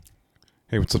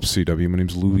Hey, what's up, CW? My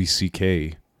name's Louis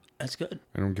C.K. That's good.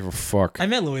 I don't give a fuck. I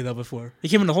met Louis, though, before. He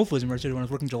came into Whole Foods in Merced when I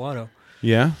was working gelato.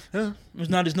 Yeah? Yeah.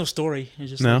 There's no story. It's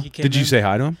just No? like he came Did you in. say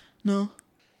hi to him? No.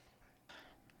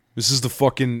 This is the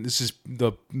Problemos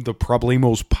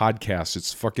podcast.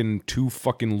 It's fucking two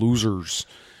fucking losers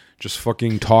just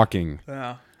fucking talking.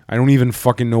 Yeah. I don't even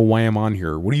fucking know why I'm on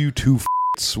here. What do you two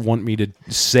want me to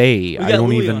say? We got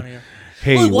Louis on here.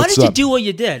 Hey, Louis, why what's did up? you do what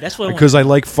you did? That's what I Because I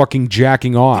like fucking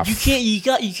jacking off. You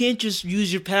can't just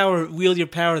use your power, wield your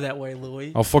power that way,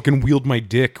 Louis. I'll fucking wield my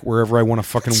dick wherever I want to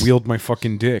fucking wield my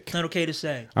fucking dick. It's not okay to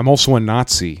say. I'm also a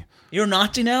Nazi. You're a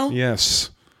Nazi now? Yes.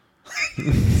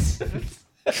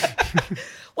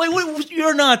 Wait,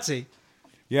 you're a Nazi?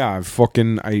 Yeah, I'm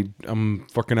fucking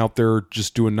out there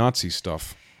just doing Nazi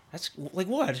stuff. That's like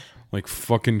what? Like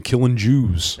fucking killing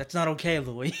Jews. That's not okay,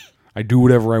 Louis. I do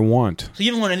whatever I want. So you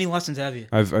haven't learned any lessons, have you?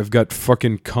 I've got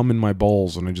fucking cum in my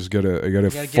balls, and I gotta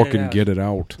fucking get it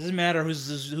out. Doesn't matter who's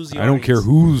the I don't care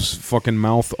whose fucking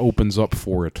mouth opens up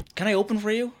for it. Can I open for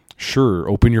you? Sure,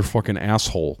 open your fucking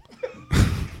asshole.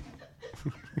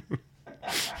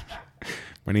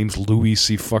 My name's Louis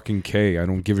C. fucking K. I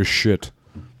don't give a shit.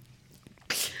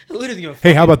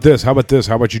 Hey, how about this? How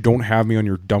about you don't have me on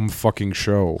your dumb fucking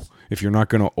show if you're not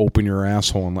gonna open your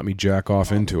asshole and let me jack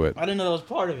off into it? I didn't know that was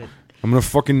part of it. I'm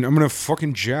gonna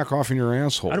fucking jack off in your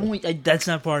asshole. That's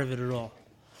not part of it at all.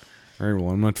 All right,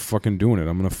 well, I'm not fucking doing it.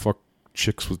 I'm gonna fuck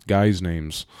chicks with guys'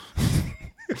 names.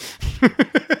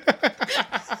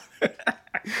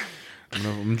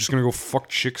 I'm just gonna go fuck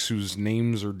chicks whose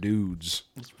names are dudes.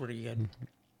 That's pretty good.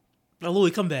 Now,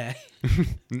 Louis, come back.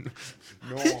 No,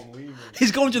 I'm leaving.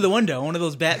 He's going through the window. One of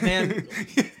those Batman.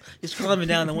 He's climbing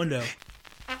down the window.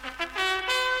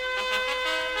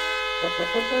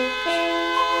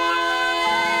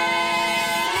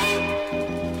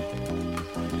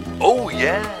 Oh,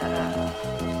 yeah.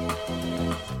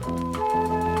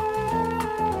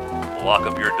 Lock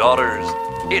up your daughters.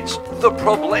 It's the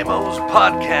Problemos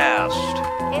Podcast.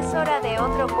 Es hora de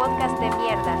otro podcast de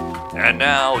mierda. And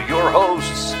now, your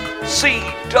hosts,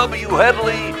 C.W.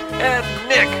 Headley and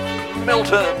Nick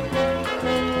Milton.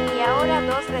 Y ahora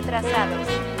dos retrasados.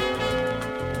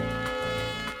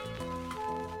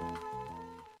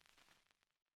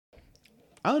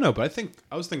 I don't know, but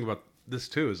I was thinking about this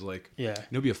too. Is like, Yeah.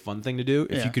 it'd be a fun thing to do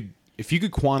if Yeah. you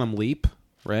could quantum leap,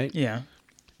 right? Yeah.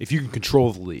 If you can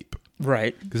control the leap,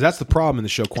 Right. because that's the problem in the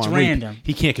show. Quantum Leap. random.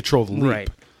 He can't control the leap. Right.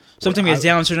 Sometimes he has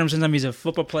Down syndrome. Sometimes he's a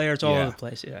football player. It's all Yeah. over the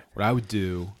place. Yeah. What I would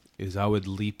do is I would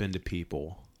leap into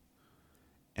people,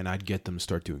 and I'd get them to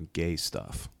start doing gay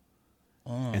stuff,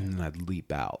 and then I'd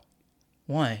leap out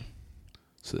Why?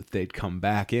 so that they'd come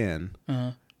back in,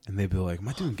 and they'd be like, "Am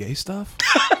I doing gay stuff?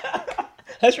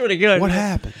 That's really good. What man.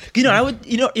 happened?" You know, I would.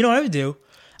 You know what I would do.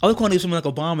 I would want to do someone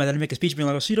like Obama. Then I'd make a speech being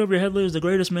like, "C.W. Headley is the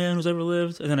greatest man who's ever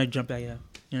lived," and then I'd jump back. Yeah.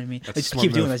 You know what I mean? That's I just a smart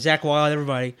keep doing move. that. Zach Wilde,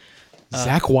 everybody.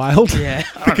 Zach Wilde, Yeah.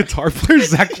 the guitar player,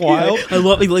 Zach Wilde. I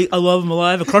love him alive.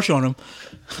 I have a crush on him.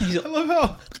 I love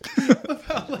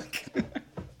how like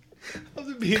I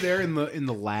love being there in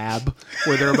the lab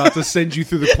where they're about to send you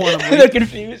through the quantum They're leap,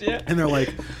 confused. Yeah. and they're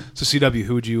like, "So CW,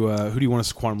 who do you want us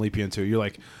to quantum leap you into?" You're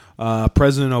like,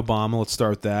 President Obama. Let's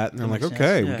start with that. And they're like, makes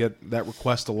 "Okay, sense, we yeah. get that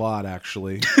request a lot,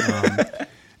 actually."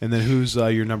 And then who's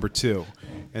your number two?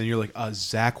 And you're like,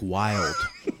 Zach Wilde.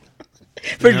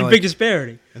 Pretty they're big like-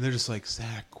 disparity. And they're just like,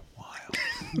 Zach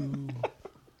Wilde.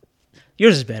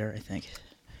 Yours is better, I think.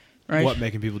 Right? What,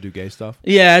 making people do gay stuff?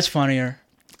 Yeah, it's funnier.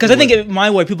 Because I think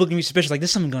my way, people can be suspicious. Like,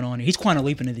 there's something going on here. He's quantum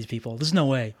leaping into these people. There's no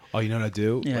way. Oh, you know what I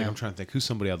do? Yeah. Like, I'm trying to think. Who's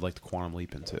somebody I'd like to quantum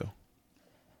leap into?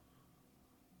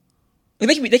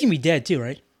 Like, they can be dead too,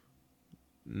 right?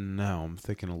 No, I'm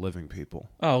thinking of living people.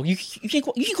 Oh, you can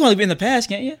quantum leap in the past,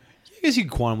 can't you? I guess you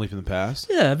could quantum leap in the past.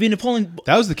 Yeah, I'd be Napoleon.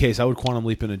 That was the case. I would quantum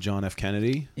leap into John F.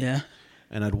 Kennedy, Yeah.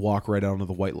 and I'd walk right out onto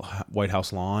the White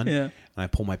House lawn. Yeah. And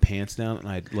I'd pull my pants down, and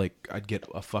I'd get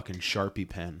a fucking Sharpie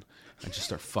pen. I'd just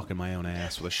start fucking my own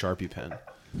ass with a Sharpie pen.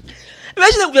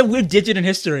 Imagine that weird digit in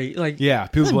history. Like, Yeah,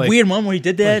 people that like, weird moment where he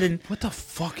did that, like, what the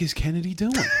fuck is Kennedy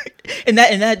doing? and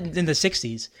that in the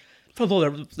 '60s, probably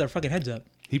blow their fucking heads up.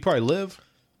 He'd probably live.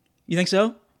 You think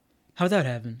so? How'd that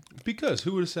happen? Because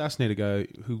who would assassinate a guy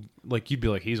who, like, you'd be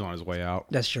like, he's on his way out.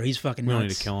 That's true. He's fucking We nuts. don't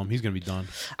need to kill him. He's going to be done.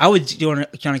 I would do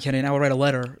John F. Kennedy, and I would write a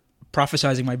letter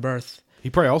prophesizing my birth. He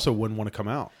probably also wouldn't want to come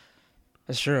out.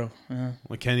 That's true. Yeah.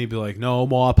 Like, Kennedy would be like, no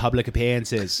more public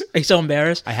appearances. He's so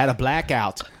embarrassed. I had a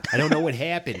blackout. I don't know what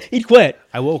happened. He'd quit.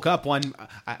 I woke up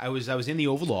I was in the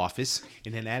Oval Office,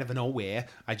 and then out of nowhere,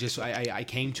 I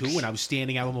came to, and I was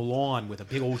standing out on the lawn with a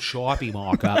big old Sharpie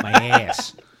mark up my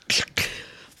ass.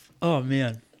 Oh,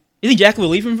 man. You think Jack would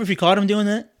leave him if he caught him doing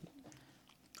that?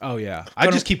 Oh yeah, I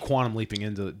just keep quantum leaping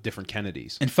into different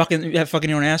Kennedys. And fucking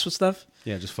your own ass with stuff?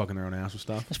 Yeah, just fucking their own ass with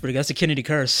stuff. That's pretty good. That's a Kennedy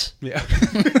curse. Yeah.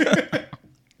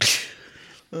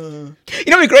 You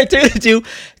know what'd be great to do?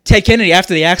 Ted Kennedy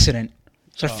after the accident.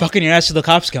 Start fucking your ass till the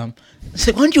cops come. It's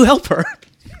like, why don't you help her?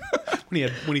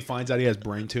 when he finds out he has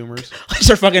brain tumors.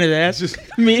 Start fucking his ass. Just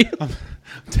Me.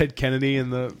 Ted Kennedy in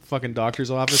the fucking doctor's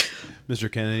office.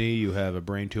 Mr. Kennedy, you have a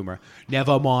brain tumor.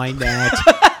 Never mind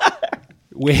that.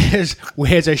 Where's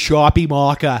a Sharpie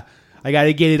marker? I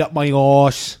gotta get it up my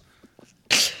arse.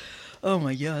 Oh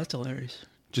my god, that's hilarious.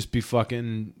 Just be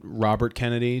fucking Robert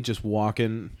Kennedy, just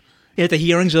walking. Yeah, at the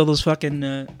hearings, all those fucking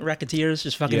racketeers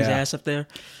just fucking his Yeah. ass up there.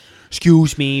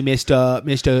 Excuse me, Mr.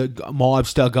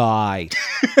 Mobster guy.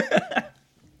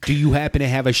 Do you happen to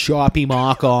have a Sharpie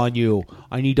marker on you?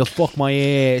 I need to fuck my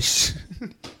ass.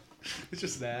 It's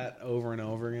just that over and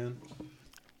over again.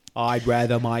 I'd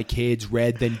rather my kids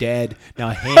red than dead. Now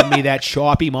hand me that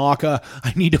Sharpie marker.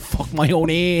 I need to fuck my own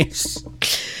ass.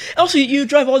 Also, you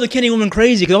drive all the Kennedy women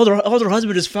crazy because all their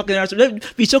husband is fucking ass. They'd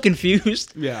be so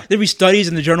confused. Yeah. There'd be studies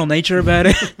in the journal Nature about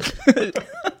it.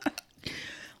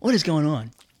 What is going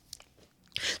on?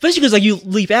 Especially because like you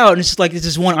leap out and it's just like it's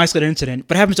this one isolated incident,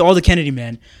 but it happens to all the Kennedy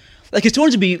men. Like his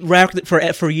stories would be racked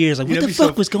for years. Like what the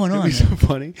fuck was going on? It'd be so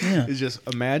funny. Yeah. It's just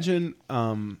imagine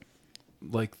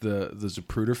like the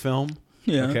Zapruder film.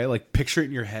 Yeah. Okay, like picture it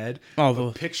in your head. Oh, but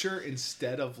well. picture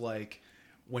instead of like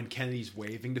when Kennedy's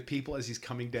waving to people as he's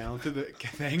coming down to the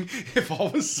thing, if all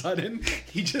of a sudden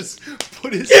he just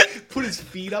put his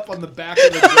feet up on the back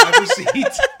of the driver's seat,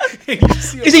 and you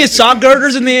see him Is he his sock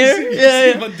girders in the air? you see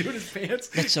Yeah, him undoing his pants.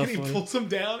 That's so and he funny. pulls them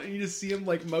down, and you just see him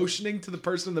like motioning to the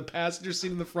person in the passenger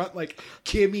seat in the front, like,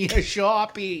 "Give me a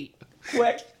Sharpie,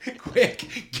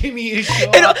 quick, give me a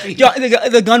Sharpie."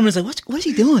 And, the gunman's like, what is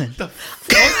he doing? The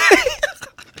fuck?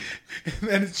 And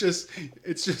then it's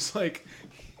just like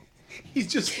he's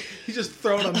just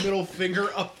throwing a middle finger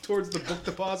up towards the book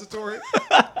depository.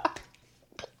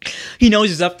 He knows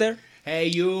he's up there. Hey,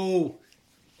 you!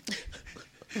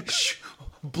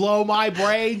 Blow my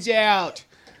brains out.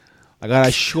 I got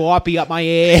a Sharpie up my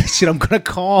ass, and I'm gonna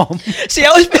come. See,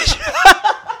 I was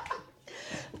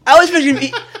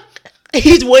picturing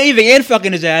he's waving and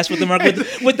fucking his ass with the mark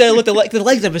with the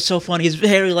legs up. It's so funny. His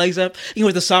hairy legs up,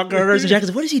 with the sock girders and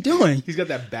jackets. What is he doing? He's got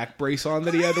that back brace on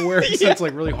that he had to wear, so it's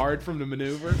like really hard for him to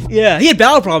maneuver. Yeah, he had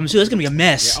bowel problems too. It's gonna be a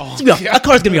mess. Yeah, That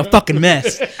car's gonna be a fucking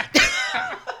mess.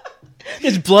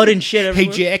 There's blood and shit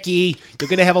everywhere. Hey, Jackie, you're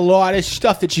gonna have a lot of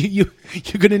stuff that you're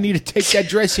gonna need to take that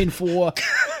dress in for.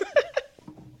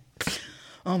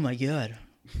 Oh my god,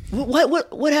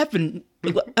 what happened?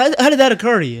 How did that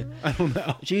occur to you? I don't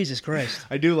know. Jesus Christ!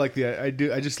 I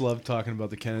just love talking about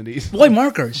the Kennedys. Why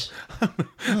markers?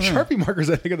 Sharpie markers,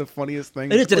 I think, are the funniest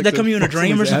thing. It is. Did Like that come to you in a fuck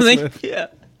dream or someone's ass something? with. Yeah.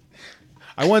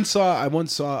 I once saw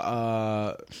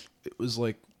it was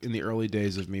like in the early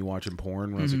days of me watching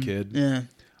porn when I was a kid. Yeah.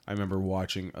 I remember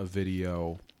watching a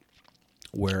video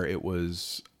where it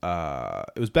was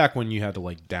back when you had to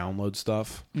like download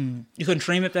stuff. You couldn't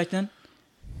stream it back then?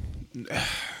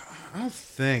 I don't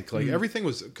think like everything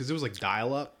was because it was like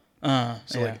dial up.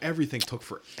 So yeah. like everything took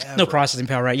forever. No processing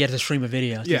power, right? You had to stream a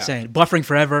video. It's Yeah. insane. Buffering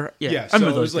forever. Yeah. Yeah, I so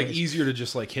remember it was those like days. easier to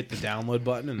just like hit the download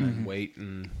button and then wait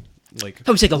and like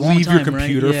Probably take a long leave time, your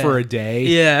computer right? Yeah. for a day.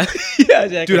 Yeah. Yeah,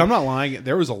 exactly. Dude, I'm not lying.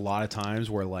 There was a lot of times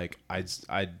where like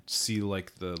I'd see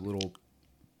like the little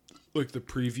like the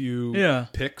preview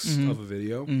pics of a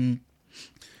video and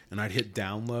I'd hit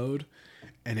download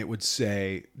and it would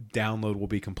say download will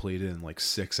be completed in like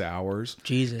 6 hours.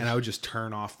 Jesus. And I would just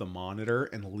turn off the monitor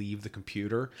and leave the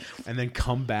computer and then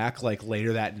come back like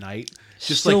later that night.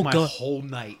 Just Still like my go- whole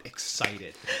night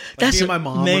excited. Like, That's me and my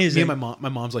mom, amazing. my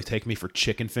mom's like taking me for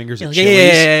chicken fingers at Yeah,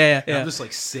 Chili's. yeah. And I'm just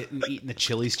like sitting eating the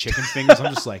Chili's chicken fingers.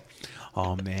 I'm just like,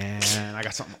 oh man, I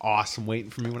got something awesome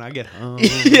waiting for me when I get home.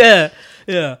 Yeah.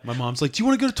 My mom's like, do you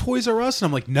want to go to Toys R Us? And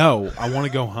I'm like, no, I want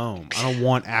to go home. I don't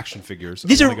want action figures.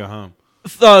 These I are- want to go home.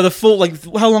 The full, like,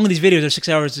 how long are these videos? They're 6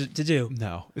 hours to do.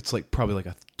 No, it's like probably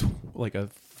like a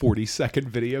 40-second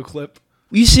video clip.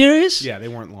 Are you serious? Yeah, they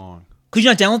weren't long. Could you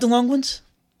not download the long ones?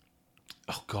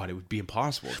 Oh god, it would be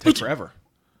impossible. It'd take forever.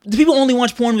 Do people only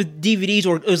watch porn with DVDs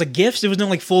or it was like GIFs? There was no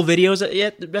like full videos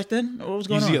yet back then? Or what was You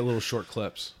going usually on? get little short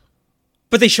clips.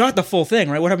 But they shot the full thing,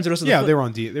 right? What happens to the rest of the Yeah, fo- they were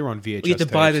on VHS. You have to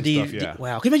buy the tapes and DVD. stuff, yeah.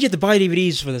 Wow. Can you imagine you have to buy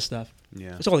DVDs for this stuff?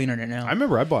 Yeah. It's all the internet now. I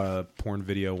remember I bought a porn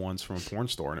video once from a porn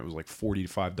store and it was like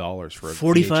 $45 for a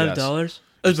 $45? VHS.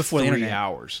 It was before the 3 internet.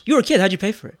 hours. You were a kid. How'd you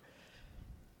pay for it?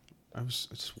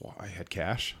 I had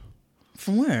cash.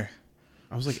 From where?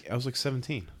 I was like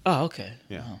 17. Oh, okay.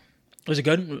 Yeah. Oh. Was it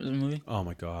good? Was the movie? Oh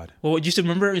my god, Well, do you still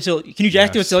remember? So, can you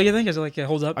jack to it Yes. still? You think? Is it like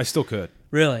hold up? I still could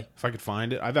Really? if I could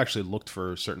find it. I've actually looked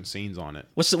for certain scenes on it.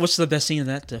 What's the best scene of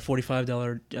that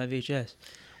 $45 VHS? It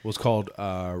was called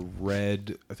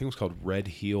Red. I think it was called Red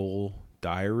Heel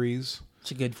Diaries.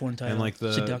 It's a good foreign title. And like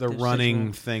the Seductive,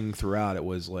 running sexual. thing throughout it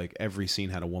was like every scene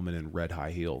had a woman in red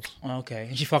high heels. Oh, okay,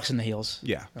 and she fucks in the heels.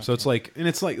 Yeah. So it's like, and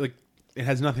it's like it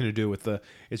has nothing to do with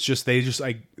it's just, they just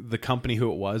like the company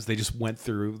who it was, they just went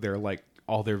through their like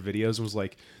all their videos and was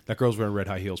like, that girl's wearing red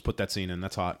high heels, put that scene in,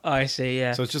 that's hot. Oh, I see.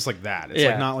 Yeah. So it's just like that. It's Yeah.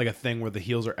 like not like a thing where the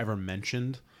heels are ever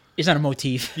mentioned. It's not a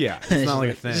motif. Yeah. It's not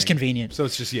like a thing. It's just convenient. So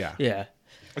it's just, yeah. Yeah.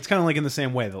 It's kind of like in the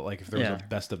same way that like if there was Yeah. a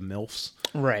best of MILFs,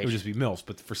 Right. it would just be MILFs.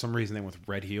 But for some reason they went with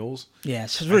red heels. Yeah.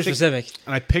 It's very specific.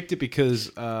 And I picked it because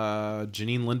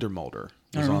Janine Lindermulder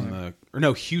was on the... Or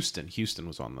no, Houston. Houston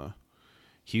was on the...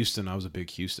 Houston, I was a big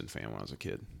Houston fan when I was a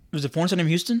kid. Was it porn star named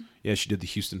Houston? Yeah, she did the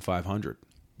Houston 500.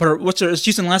 But what's her? Is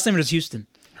Houston last name or is Houston?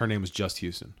 Her name was just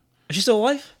Houston. Is she still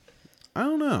alive? I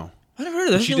don't know. I never heard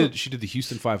of that. She did the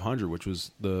Houston 500, which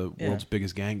was the world's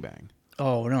biggest gangbang.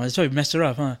 Oh no, that's probably messed her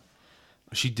up, huh?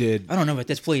 She did... I don't know about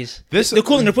this, please. This- They're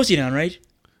cooling her pussy down, right?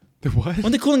 The what?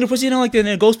 Weren't they cooling her pussy down like in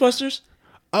Ghostbusters?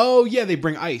 Oh, yeah, they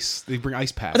bring ice. They bring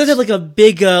ice packs. I thought they had like a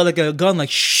big, like a gun, like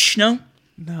shh, no?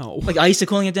 No. Like ice to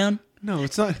cooling it down? No,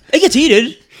 it's not... It gets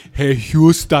heated. Hey,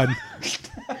 Houston,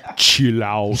 chill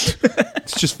out.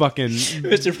 It's just fucking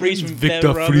Mr. Freeze from Victor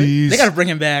Bad Robert. Freeze. They gotta bring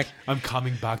him back. I'm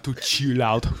coming back to chill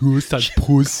out, Houston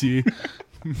pussy.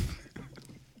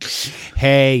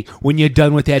 Hey, when you're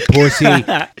done with that pussy,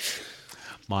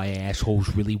 my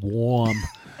asshole's really warm.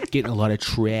 Getting a lot of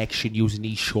traction using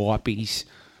these Sharpies.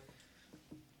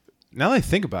 Now that I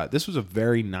think about it, this was a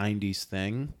very 90s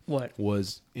thing. What?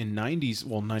 Was in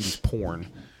 90s porn,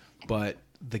 but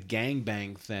the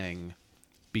gangbang thing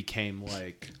became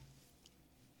like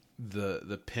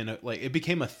the pin, like it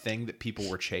became a thing that people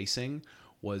were chasing,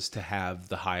 was to have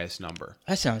the highest number.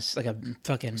 That sounds like a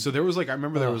fucking. So there was like, I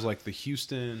remember there was like the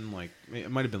Houston, like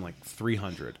it might have been like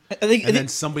 300. I think- and then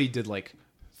somebody did like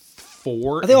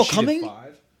 4. Are they and all she did coming?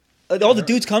 5. all the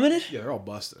dudes come in it? Yeah, they're all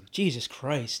busted. Jesus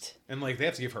Christ. And like they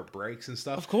have to give her breaks and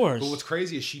stuff. Of course. But what's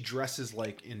crazy is she dresses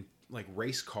like in like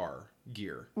race car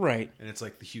gear. Right. And it's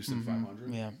like the Houston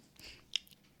 500. Yeah.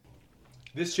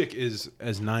 This chick is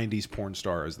as 90s porn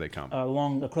star as they come.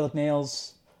 Long acrylic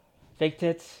nails, fake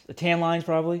tits, the tan lines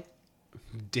probably.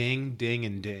 Ding, ding,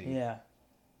 and ding. Yeah.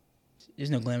 There's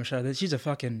no glamour shot of this. She's a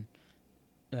fucking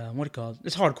what do you call it?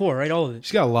 It's hardcore, right? All of it.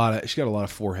 She's got a lot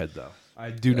of forehead though. I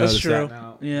do That's notice true. that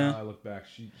now. Yeah. Now I look back.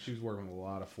 She was working with a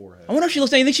lot of forehead. I wonder if she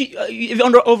looks. You think she if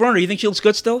over under? You think she looks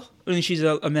good still? Or do you think she's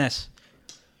a mess?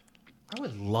 I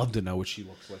would love to know what she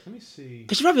looks like. Let me see.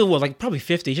 Because she's probably probably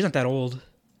 50. She's not that old. If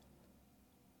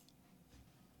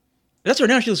that's her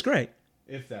now. She looks great.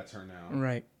 If that's her now.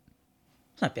 Right.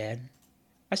 It's not bad.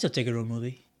 I still take her to a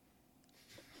movie.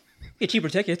 Get cheaper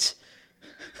tickets.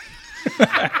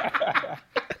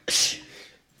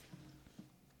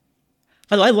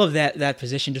 I love that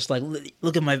position. Just like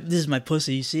look at this is my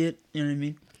pussy. You see it? You know what I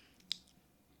mean?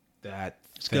 That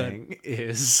good. thing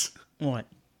is What?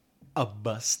 a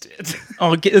busted.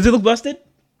 Oh, does it look busted?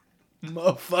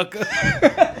 Motherfucker.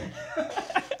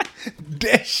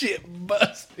 That shit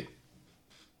busted.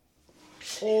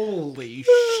 Holy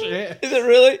shit. Is it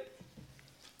really?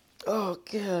 Oh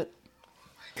god.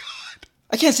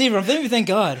 I can't see her. Thank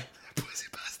God. Pussy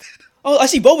busted. Oh, I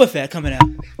see Boba Fett coming out.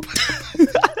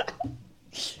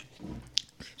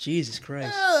 Jesus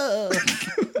Christ. Oh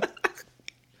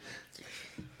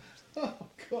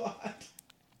god.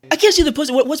 I can't see the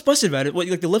pussy. What's busted about it? What,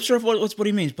 like the lips are off? What do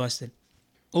you mean it's busted?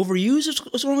 Overused?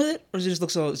 What's wrong with it? Or does it just look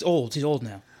so... It's old. He's old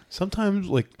now. Sometimes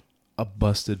like a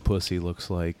busted pussy looks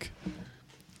like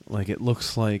it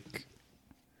looks like,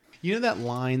 you know that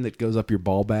line that goes up your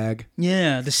ball bag?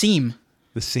 Yeah, the seam.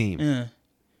 The seam. Yeah.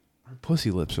 Her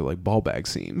pussy lips are like ball bag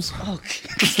seams. Oh.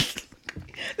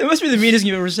 That must be the meanest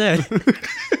you've ever said.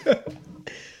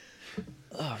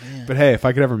 Oh, man. But hey, if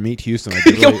I could ever meet Houston,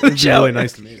 it'd be Come on the really, show. really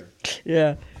nice to meet her.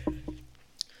 Yeah.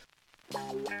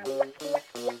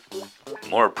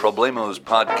 More Problemos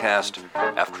podcast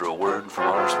after a word from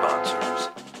our sponsors.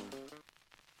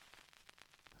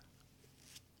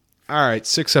 All right,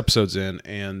 6 episodes in,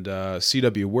 and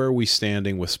CW, where are we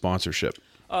standing with sponsorship?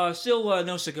 Still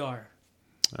no cigar.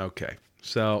 Okay,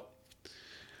 so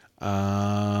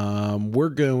we're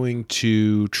going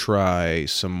to try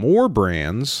some more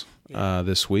brands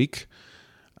this week.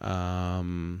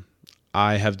 I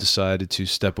have decided to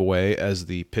step away as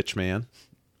the pitch man.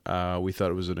 We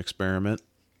thought it was an experiment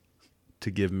to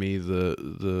give me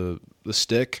the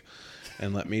stick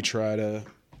and let me try to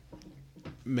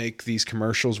make these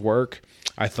commercials work.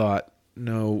 I thought,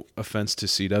 no offense to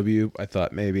CW, I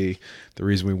thought maybe the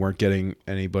reason we weren't getting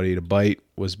anybody to bite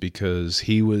was because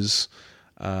he was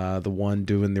the one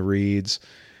doing the reads.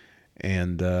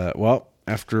 And, well,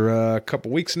 after a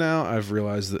couple weeks now, I've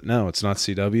realized that no, it's not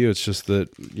CW. It's just that,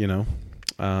 you know,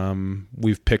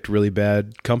 we've picked really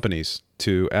bad companies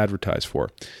to advertise for.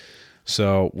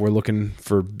 So we're looking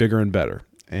for bigger and better.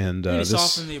 And Maybe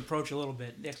soften the approach a little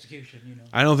bit, the execution, you know.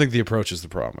 I don't think the approach is the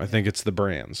problem. I think it's the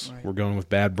brands. Right. We're going with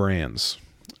bad brands,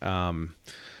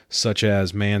 such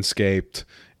as Manscaped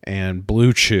and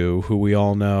Blue Chew, who we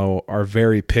all know are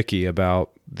very picky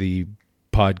about the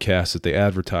podcasts that they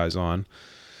advertise on.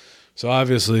 So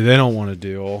obviously they don't want to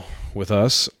deal with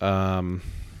us.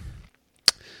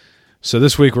 So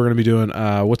this week we're going to be doing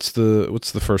what's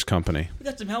the first company? We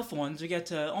got some health ones. We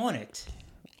got On It.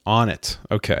 On It.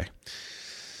 Okay.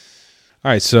 All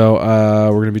right, so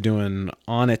we're going to be doing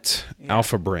On It,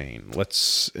 Alpha Brain.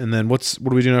 And then what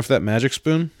are we doing after that? Magic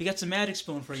Spoon? We got some Magic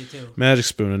Spoon for you too. Magic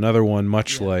Spoon, another one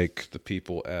much like the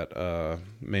people at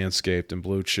Manscaped and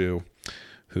Blue Chew,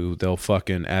 who they'll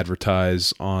fucking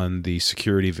advertise on the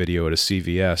security video at a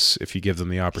CVS if you give them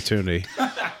the opportunity.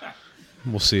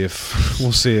 We'll see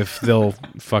if they'll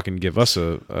fucking give us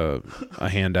a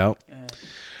handout.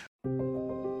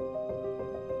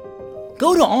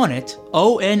 Go to Onnit,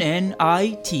 ONNIT.com.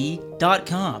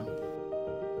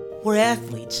 We're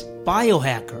athletes,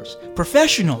 biohackers,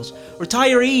 professionals,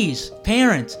 retirees,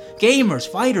 parents, gamers,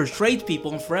 fighters,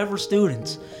 tradespeople, and forever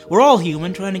students. We're all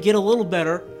human trying to get a little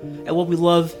better at what we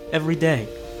love every day.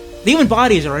 The human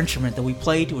body is our instrument that we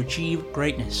play to achieve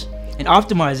greatness, and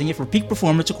optimizing it for peak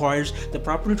performance requires the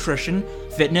proper nutrition,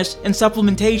 fitness, and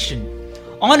supplementation.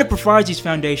 Onnit provides these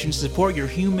foundations to support your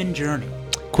human journey.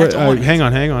 Hang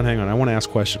on. I want to ask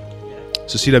a question.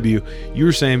 So CW, you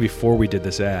were saying before we did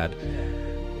this ad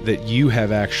that you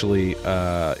have actually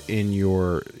in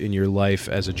your life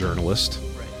as a journalist,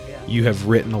 you have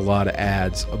written a lot of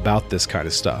ads about this kind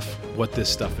of stuff, what this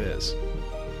stuff is.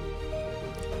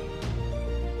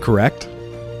 Correct?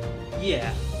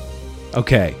 Yeah.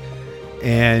 Okay.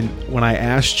 And when I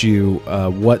asked you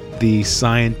what the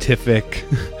scientific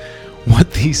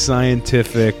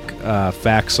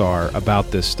facts are about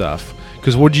this stuff,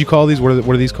 because what did you call these? What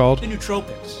are these called? The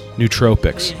nootropics.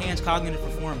 Nootropics. They enhance cognitive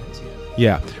performance.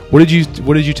 Yeah. What did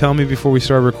you tell me before we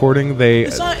started recording?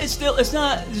 It's not.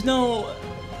 There's no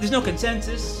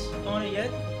consensus on it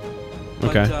yet.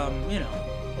 But, okay.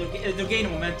 They're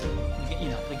gaining momentum.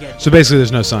 So basically,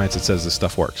 there's no science that says this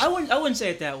stuff works. I wouldn't say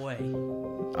it that way.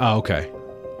 Oh, okay.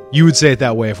 You would say it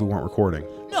that way if we weren't recording.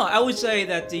 No, I would say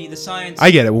that the science.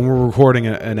 I get it. When we're recording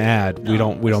an ad, we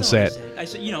don't say it. I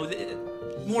said,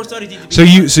 more studies need to be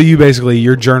done. So you basically,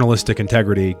 your journalistic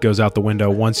integrity goes out the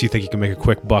window once you think you can make a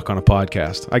quick buck on a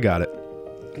podcast. I got it.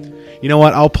 You know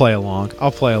what? I'll play along.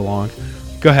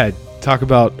 Go ahead. Talk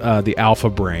about the Alpha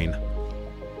Brain.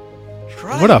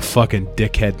 What a fucking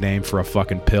dickhead name for a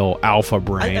fucking pill, Alpha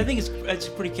Brain. I think it's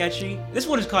pretty catchy. This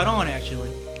one has caught on, actually.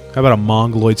 How about a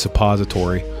mongoloid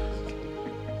suppository?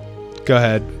 Go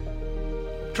ahead.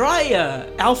 Try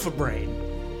Alpha Brain.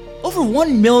 Over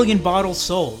 1 million bottles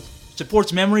sold.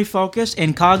 Supports memory, focus,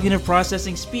 and cognitive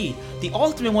processing speed. The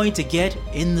ultimate way to get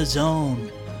in the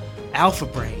zone. Alpha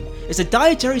Brain is a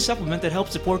dietary supplement that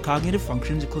helps support cognitive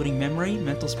functions including memory,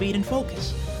 mental speed, and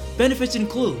focus. Benefits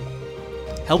include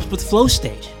helps with flow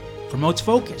state, promotes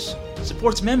focus,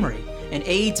 supports memory, and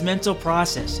aids mental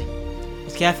processing.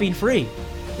 It's caffeine-free.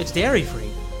 It's dairy-free.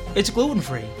 It's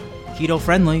gluten-free.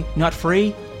 Keto-friendly,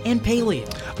 nut-free, and paleo.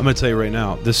 I'm going to tell you right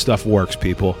now, this stuff works,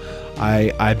 people.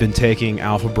 I've been taking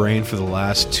Alpha Brain for the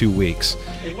last 2 weeks.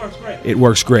 It works great. It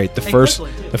works great.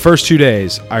 The first 2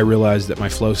 days, I realized that my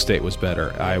flow state was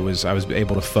better. I was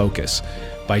able to focus.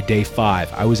 By day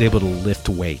 5, I was able to lift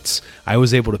weights. I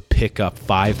was able to pick up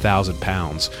 5,000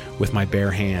 pounds with my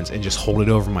bare hands and just hold it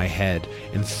over my head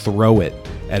and throw it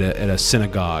at a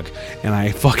synagogue. And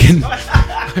I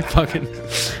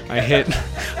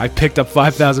picked up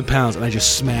 5,000 pounds and I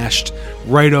just smashed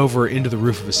right over into the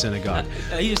roof of a synagogue.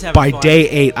 By day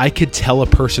 8, I could tell a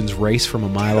person's race from a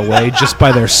mile away just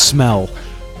by their smell.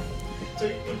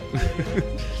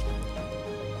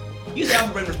 Use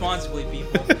Alpha Brain responsibly,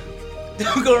 people.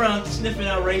 Don't go around sniffing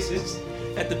out races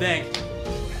at the bank.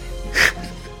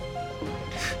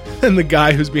 And the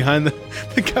guy who's behind the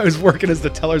guy who's working as the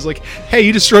teller's like, "Hey,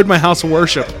 you destroyed my house of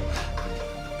worship.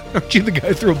 Aren't you the guy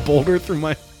who threw a boulder through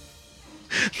my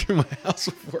house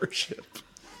of worship?"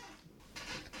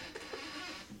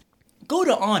 Go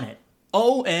to Onnit,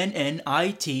 ONNIT.com.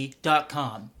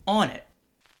 Onnit.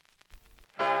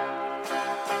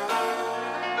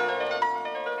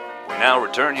 We now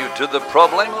return you to the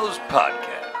Problemos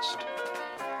Podcast.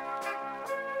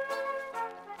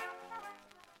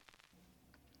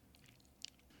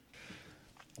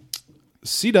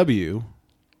 CW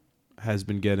has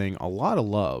been getting a lot of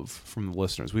love from the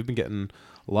listeners. We've been getting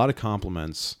a lot of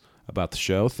compliments about the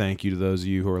show. Thank you to those of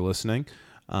you who are listening.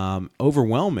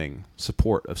 Overwhelming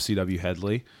support of CW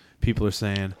Headley. People are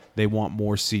saying they want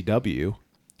more CW.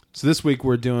 So this week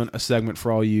we're doing a segment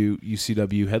for all you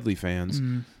CW Headley fans.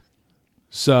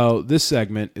 So this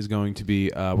segment is going to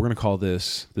be, we're going to call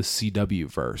this the CW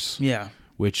verse. Yeah.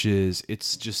 Which is,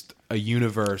 it's just a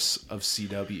universe of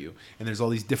CW. And there's all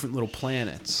these different little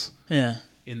planets Yeah.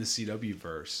 in the CW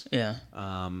verse. Yeah.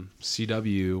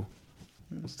 CW,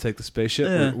 let's take the spaceship.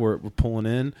 Yeah. We're pulling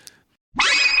in.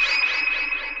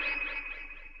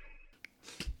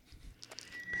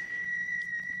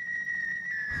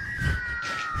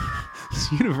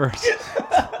 This universe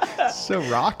is so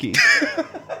rocky.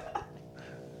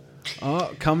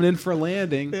 Oh, coming in for a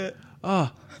landing.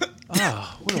 What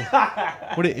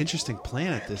an interesting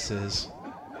planet this is.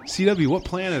 CW, what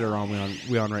planet are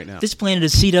we on right now? This planet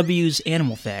is CW's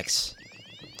Animal Facts.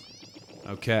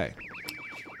 Okay.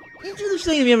 You do this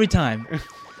thing to me every time.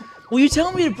 Well, you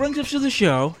tell me to bring stuff to the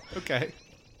show, Okay.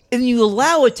 and you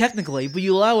allow it technically, but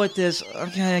you allow it this,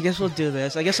 okay, I guess we'll do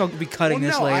this. I guess I'll be cutting Well,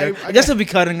 this no, later. I I guess I'll be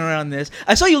cutting around this.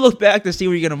 I saw you look back to see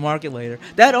where you're going to mark it later.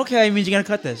 That, okay, means you're going to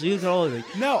cut this. You can cut all of it.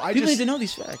 No, I People just... need to know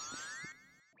these facts.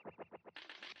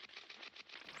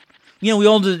 You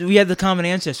know, we had the common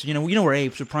ancestor. You know, we're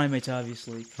apes, we're primates,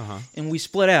 obviously. Uh-huh. And we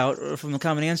split out from the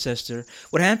common ancestor.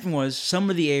 What happened was some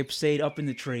of the apes stayed up in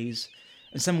the trees,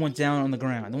 and some went down on the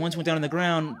ground. The ones who went down on the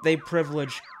ground, they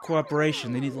privileged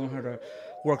cooperation. They need to learn how to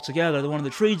work together. The one on the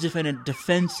trees defended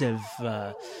defensive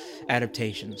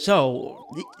adaptation. So,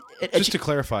 Just to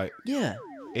clarify, yeah,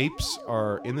 apes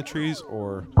are in the trees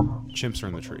or chimps are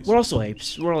in the trees? we're also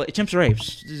apes. Chimps are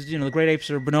apes. You know, the great apes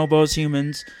are bonobos,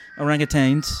 humans,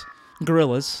 orangutans,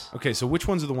 gorillas. Okay, so which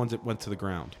ones are the ones that went to the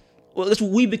ground? Well,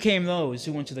 we became those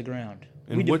who went to the ground.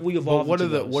 And We evolved. what are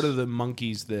into the those. what are the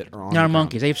monkeys that are on? Not the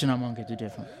monkeys. Apes are not monkeys. They're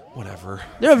different. ground? Whatever.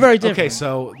 They're very different. Okay,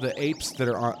 so the apes are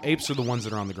the ones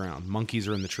that are on the ground. Monkeys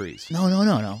are in the trees.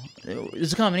 No.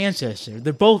 It's a common ancestor.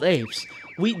 They're both apes.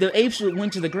 The apes that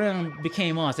went to the ground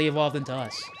became us. They evolved into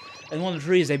us. And one of the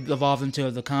trees, they evolved into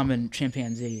the common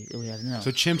chimpanzee that we have now.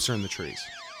 So chimps are in the trees.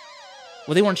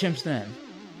 Well, they weren't chimps then.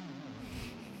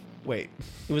 Wait,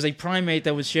 It was a primate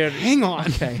that was shared. hang on.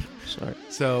 Okay, sorry.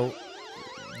 So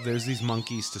there's these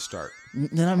monkeys to start.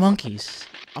 They're not monkeys.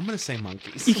 I'm gonna say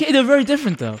monkeys. You can't, they're very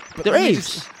different, though. They're Let me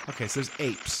apes. just- okay, so there's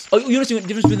apes. Oh, you understand the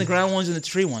difference between the ground ones and the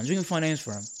tree ones? We can find names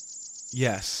for them.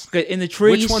 Yes. Okay, in the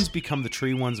trees. Which ones become the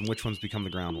tree ones and which ones become the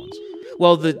ground ones?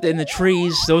 Well, in the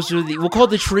trees, those are we'll call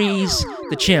the trees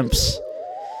the chimps,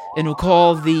 and we'll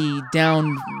call the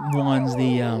down ones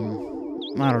the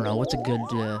I don't know, what's a good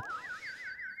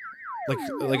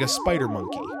Like a spider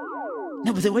monkey.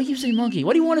 No, but why do you say monkey?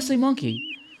 Why do you want to say monkey?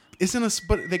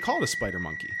 But they call it a spider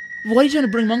monkey. Why are you trying to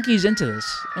bring monkeys into this?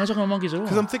 I'm not talking about monkeys at all.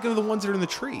 Because I'm thinking of the ones that are in the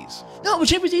trees. No, but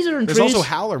chimpanzees are in There's trees. also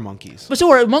howler monkeys. But so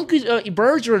are monkeys.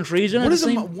 Birds are in trees. They're not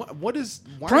What the is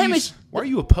same. primates? Why are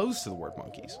you opposed to the word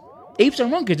monkeys? Apes are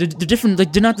monkeys. They're different.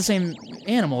 Like they're not the same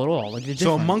animal at all. Like they're So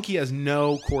different. a monkey has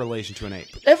no correlation to an ape.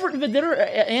 But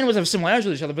animals have similarities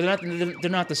with each other, but they're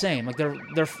not the same. Like they're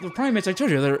primates. I told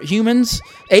you, they're humans.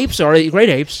 Apes are great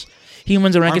apes.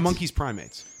 Humans are Are monkeys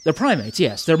primates? They're primates.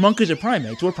 Yes, they're monkeys are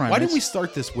primates. We're primates. Why didn't we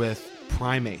start this with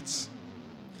primates?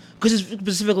 Because it's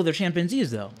specifically they're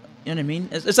chimpanzees, though. You know what I mean?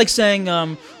 It's like saying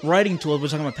writing tools. We're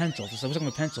talking about pencils. We're talking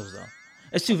about pencils, though.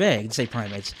 It's too vague to say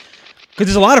primates.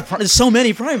 Because there's so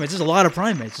many primates. There's a lot of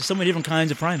primates. There's so many different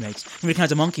kinds of primates. So many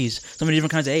kinds of monkeys. So many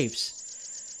different kinds of apes.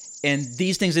 And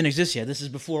these things didn't exist yet. This is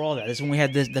before all that. This is when we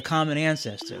had the common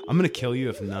ancestor. I'm gonna kill you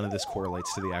if none of this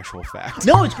correlates to the actual fact.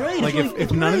 No, it's great. Like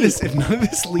if none of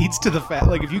this leads to the fact,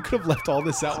 like if you could have left all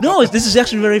this out. No, this is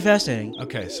actually very fascinating.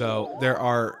 Okay, so there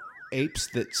are apes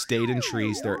that stayed in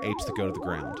trees. There are apes that go to the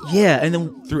ground Yeah, and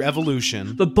then through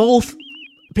evolution. but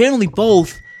apparently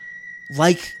both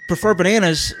prefer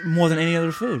bananas more than any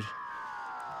other food.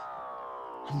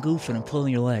 I'm goofing. I'm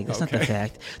pulling your leg. That's not the Okay.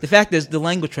 fact. The fact is the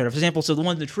language trade-off. For example, so the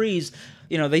ones in the trees,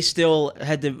 they still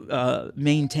had to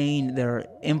maintain their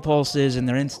impulses and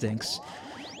their instincts.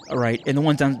 All right, and the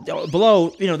ones down below,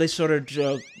 they started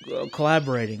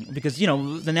collaborating because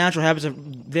the natural habits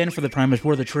for the primates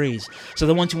were the trees. So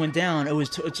the ones who went down, it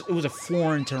was a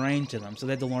foreign terrain to them. So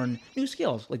they had to learn new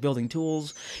skills like building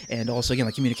tools and also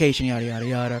like communication, yada yada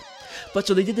yada. But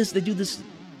so they do this.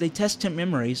 They test chimp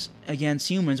memories against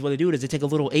humans. What they do is they take a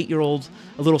little tiny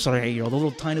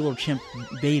little chimp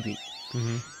baby.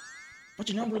 Mm-hmm.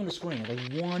 What's your number on the screen?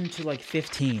 Like 1 to like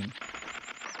 15.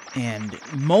 And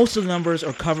most of the numbers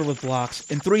are covered with blocks,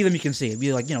 and 3 of them you can see. It'd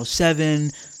be like, 7,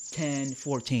 10,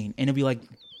 14. And it'd be like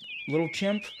little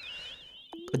chimp,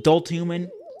 adult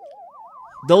human.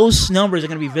 Those numbers are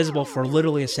going to be visible for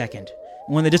literally a second.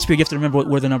 When they disappear, you have to remember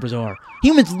where the numbers are.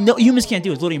 Humans can't do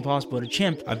it. It's literally impossible. But a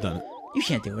chimp, I've done it. you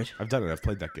can't do it. I've done it. I've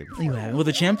played that game before. You have. With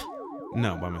a chimp?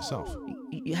 No, by myself.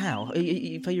 How?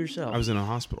 You play yourself. I was in a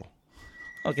hospital.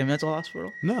 Okay, mental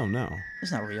hospital? No.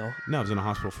 That's not real. No, I was in a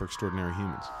hospital for extraordinary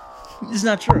humans. It's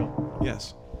not true.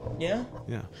 Yes. Yeah?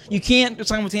 Yeah. You can't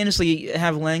simultaneously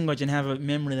have language and have a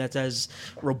memory that's as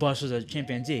robust as a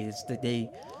chimpanzee. It's that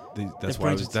That's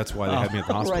why they had me at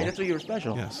the hospital. Right, that's why you were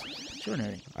special. Yes.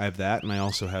 Extraordinary. I have that, and I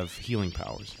also have healing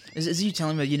powers. Is you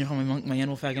telling me that you didn't find my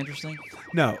animal fact interesting?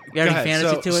 No. You have any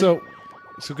fantasy to it?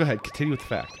 So go ahead. Continue with the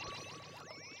fact.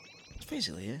 That's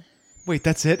basically it. Wait,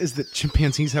 that's it? Is that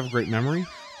chimpanzees have a great memory?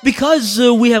 Because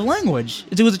we have language.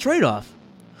 It was a trade-off.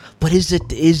 But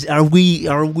are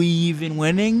we even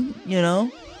winning?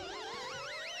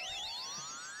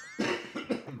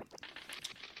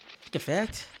 The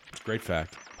fact? It's a great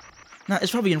fact. No,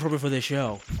 it's probably inappropriate for this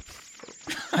show.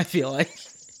 I feel like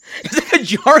it's like a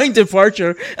jarring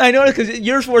departure. I know because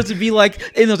you're supposed to be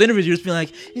like in those interviews. You're just being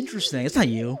like, interesting. It's not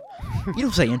you. You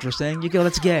don't say interesting. You go,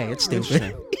 that's gay. It's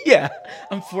stupid. Yeah,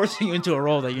 I'm forcing you into a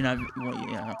role that you're not.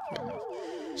 Yeah.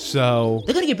 So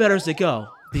They're gonna get better as they go.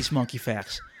 These monkey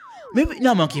facts. Maybe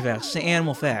not monkey facts. Say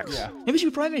animal facts. Yeah. Maybe it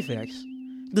should be primate facts.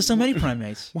 There's so many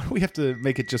primates. why do we have to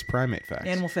make it just primate facts?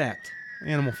 Animal fact.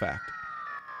 Animal fact.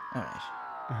 All right.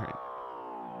 All right.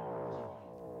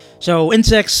 So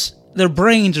insects, their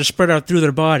brains are spread out through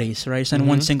their bodies, right? It's in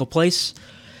one single place.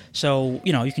 So,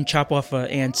 you can chop off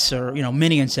ants or,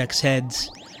 mini insects'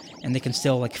 heads, and they can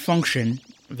still, like, function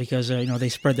because, they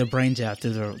spread their brains out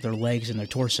through their legs and their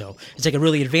torso. It's like a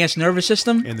really advanced nervous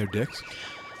system. And their dicks?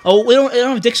 Oh, they don't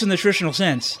have dicks in the traditional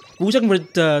sense. We were talking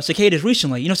about cicadas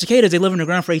recently. Cicadas, they live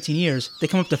underground for 18 years. They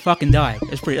come up to fuck and die.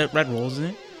 That's pretty red rules, isn't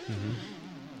it? Mm-hmm.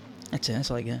 That's it.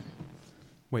 That's all I got.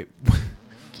 Wait.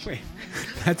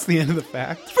 That's the end of the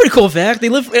fact? It's a pretty cool fact. They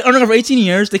live underground for 18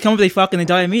 years. They come up, they fuck, and they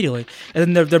die immediately.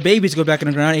 And then their babies go back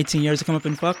underground 18 years. They come up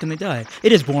and fuck, and they die.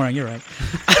 It is boring. You're right.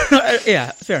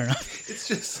 Yeah, fair enough.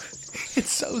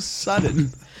 It's so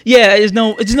sudden. Yeah, it's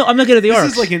no. I'm not good at the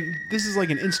arcs. This is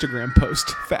like an Instagram post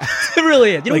fact. It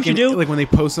really is. You know what you do? Like when they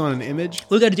post on an image?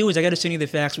 What we got to do is I got to send you the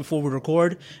facts before we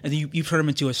record, and then you turn them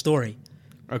into a story.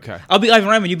 Okay. I'll be Ivan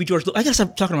Reitman, you be George. I gotta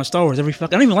stop talking about Star Wars every fuck.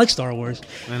 I don't even like Star Wars.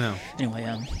 I know. Anyway,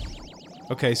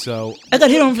 Okay, so I got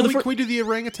hit on for the Can we do the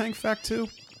orangutan fact too?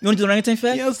 You want to do the orangutan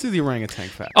fact? Yeah, let's do the orangutan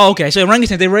fact. Oh, okay. So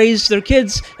orangutan, they raise their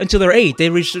kids until they're 8. They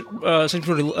reach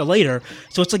sexuality later,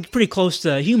 so it's like pretty close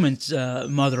to humans,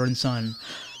 mother and son.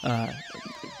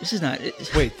 This is not.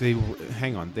 Wait,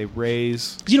 hang on. They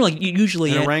raise. Because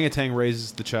usually an orangutan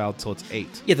raises the child till it's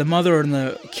 8. Yeah, the mother and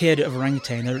the kid of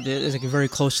orangutan, they're like very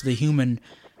close to the human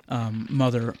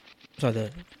mother. So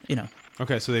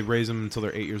Okay, so they raise them until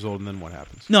they're 8 years old, and then what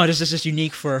happens? No, it's just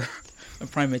unique for a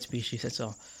primate species. That's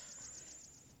all.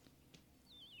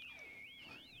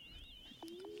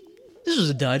 This was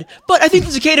a dud, but I think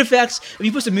the cicada facts. If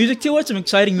you put some music to it, some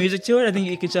exciting music to it, I think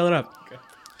you could sell it up. Okay.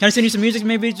 Can I send you some music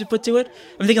maybe to put to it?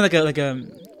 I'm thinking like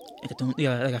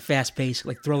a fast paced,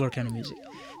 like thriller kind of music. You know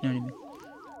what I mean?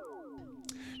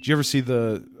 Did you ever see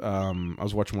I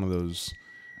was watching one of those.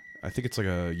 I think it's like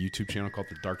a YouTube channel called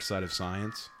The Dark Side of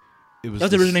Science.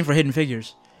 That's the original name for Hidden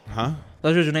Figures. Huh?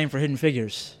 That's the original name for Hidden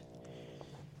Figures.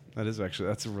 That is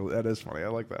funny. I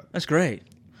like that. That's great.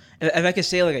 If I could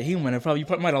say it like a human, you probably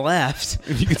might have laughed.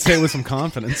 If you could say it with some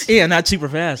confidence. Yeah, not super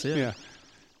fast. Yeah.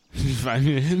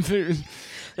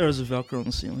 There was a Velcro on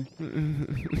the ceiling.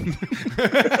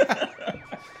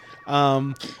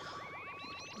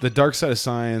 The Dark Side of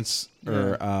Science,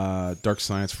 or Dark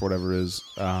Science for whatever it is,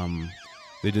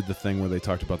 they did the thing where they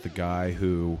talked about the guy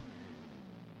who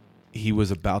he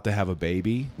was about to have a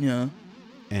baby. Yeah.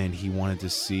 And he wanted to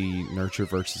see nurture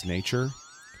versus nature.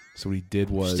 So what he did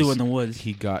was just do it in the woods.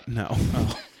 He got no.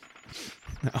 Oh.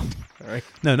 No. All right.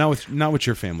 No, not what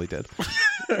your family did.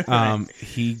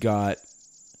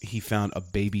 He found a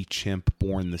baby chimp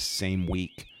born the same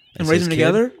week. And raised them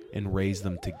together? And raised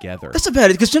them together. That's not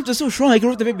bad, because chimps are so strong, he could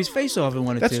rip the baby's face off and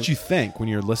wanted to. That's what you think when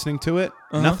you're listening to it.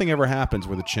 Uh-huh. Nothing ever happens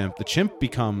with a chimp. The chimp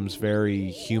becomes very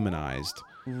humanized.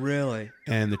 Really?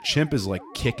 And the chimp is like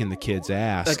kicking the kid's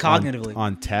ass cognitively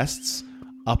on tests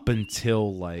up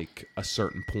until like a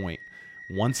certain point.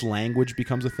 Once language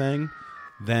becomes a thing,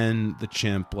 Then the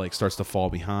chimp like starts to fall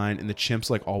behind, and the chimp's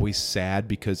like always sad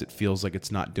because it feels like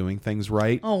it's not doing things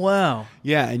right. Oh wow.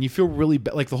 Yeah, and you feel really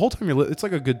like the whole time it's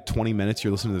like a good 20 minutes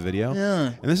you're listening to the video.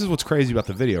 Yeah. And this is what's crazy about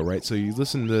the video, right? So you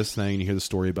listen to this thing, you hear the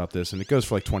story about this, and it goes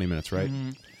for like 20 minutes, right?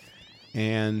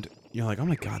 And you're like, oh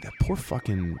my God,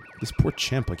 this poor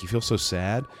chimp, like you feel so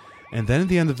sad. And then at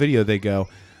the end of the video, they go,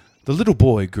 the little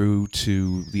boy grew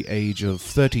to the age of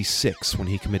 36 when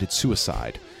he committed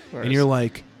suicide. And you're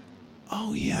like,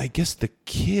 oh yeah, I guess the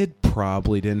kid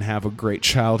probably didn't have a great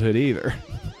childhood either.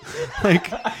 Like,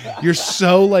 you're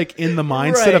so like in the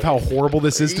mindset of how horrible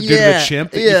this is to do to the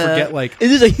chimp that you forget like,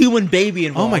 it is a human baby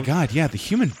involved. oh my God, yeah, the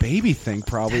human baby thing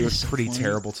probably That was is so pretty funny.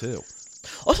 terrible too.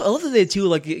 Also, I love that they too,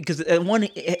 like, because at one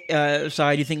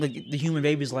side you think like the human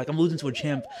baby's like, I'm losing to a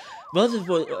chimp, but at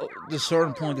the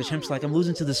certain point the chimp's like, I'm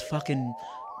losing to this fucking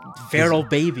feral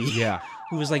baby. Yeah.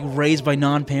 Who was like raised by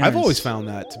non-parents. I've always found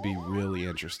that to be really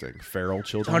interesting. Feral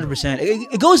children. 100%.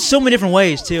 It goes so many different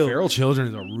ways too. Feral children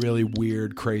is a really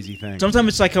weird, crazy thing. Sometimes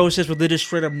it's psychosis where they're just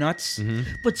straight up nuts,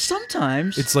 but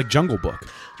sometimes It's like Jungle Book.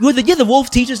 the wolf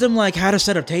teaches them like how to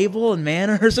set a table and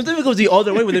manners. Sometimes it goes the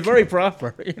other way where they're very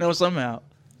proper, somehow.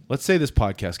 Let's say this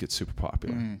podcast gets super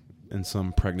popular and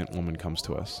some pregnant woman comes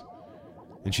to us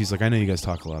and she's like, I know you guys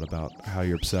talk a lot about how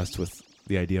you're obsessed with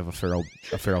the idea of a feral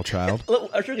child.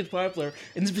 I'm sure it gets popular,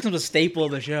 and this becomes a staple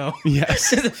of the show.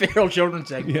 Yes. The feral children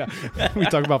segment. Yeah. We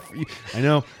talk about, I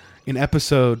know in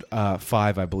episode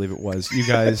 5, I believe it was, you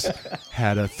guys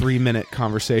had a 3-minute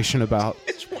conversation about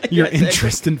your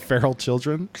interest in feral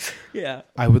children. Yeah.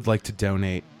 I would like to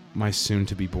donate my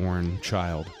soon-to-be-born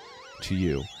child to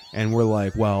you. And we're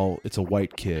like, well, it's a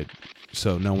white kid,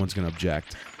 so no one's going to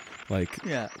object. Like,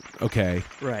 Yeah. okay.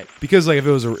 Right. Because like if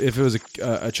it was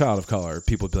a child of color,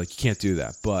 people would be like, you can't do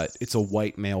that. But it's a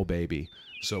white male baby,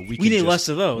 so we need less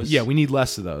of those. Yeah, we need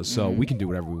less of those, so we can do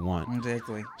whatever we want.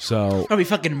 Exactly. So Probably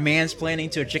fucking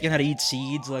mansplaining to a chicken how to eat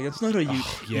seeds. Like, that's not how you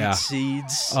yeah. eat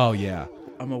seeds. oh yeah,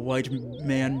 I'm a white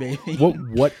man, baby.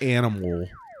 what animal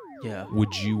Yeah.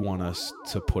 would you want us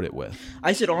to put it with?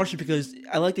 I said ostrich because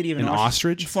I like that even An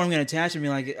ostrich? forming an attachment,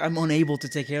 being like, I'm unable to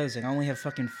take care of this thing. I only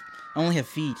have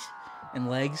feet and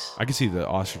legs. I could see the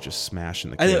ostrich just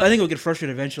smashing the I kid. think it'll get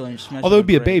frustrated eventually and smash. Although it it'd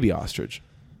be a right. baby ostrich.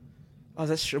 Oh,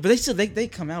 that's true. But they still they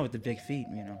come out with the big feet,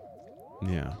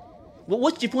 Yeah. Well,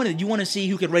 what's your point? You want to see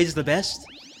who could raise the best?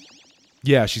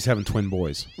 Yeah, she's having twin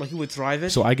boys. Like who would thrive it?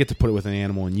 So I get to put it with an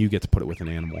animal, and you get to put it with an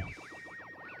animal.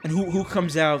 And who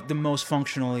comes out the most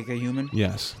functional, like a human?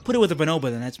 Yes. Put it with a bonobo,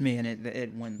 then that's me, and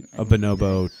it won. A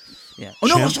bonobo Yeah. Oh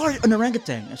no, chimp? sorry, an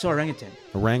orangutan. I saw orangutan.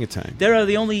 orangutan. They're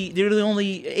the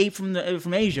only ape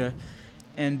from Asia,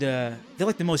 and they're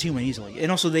like the most human easily.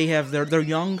 And also they're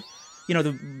young.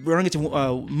 The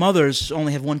orangutan mothers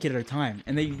only have one kid at a time,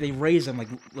 and they raise them like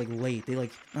late. They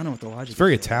like, I don't know what the logic. It's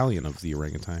very is. Italian of the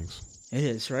orangutans. It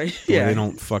is, right? Yeah. They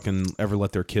don't fucking ever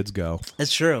let their kids go.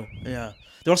 That's true. Yeah.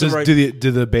 They're also Do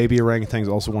the baby orangutans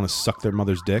also want to suck their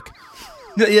mother's dick?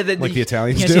 yeah, like the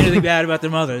Italians can't do? say anything bad about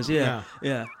their mothers. Yeah.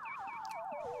 Yeah.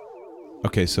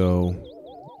 Okay, so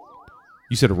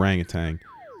you said orangutan.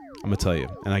 I'm gonna tell you,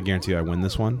 and I guarantee you I win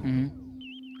this one.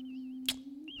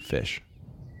 Mm-hmm. Fish.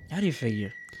 How do you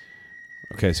figure?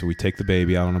 Okay, so we take the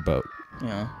baby out on a boat,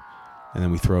 Yeah. and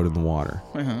then we throw it in the water,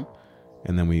 Uh-huh.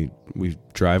 and then we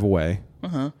drive away,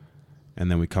 Uh-huh. and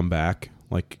then we come back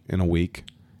like in a week,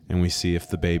 and we see if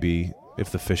the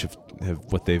fish have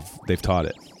what they've taught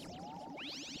it.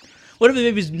 What if the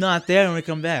baby's not there when we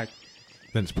come back?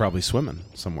 Then it's probably swimming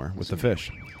somewhere with the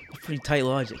fish. That's pretty tight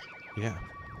logic. Yeah.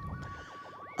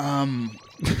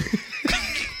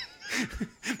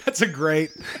 That's a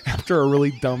great, after a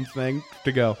really dumb thing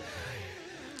to go.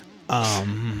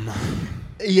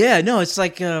 Yeah, no, it's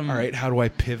like All right, how do I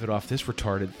pivot off this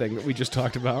retarded thing that we just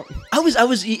talked about? I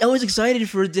was excited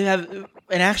for it to have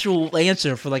an actual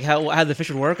answer for like how the fish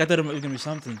would work. I thought it was gonna be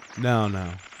something. No.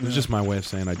 It was just my way of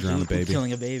saying I drowned a baby.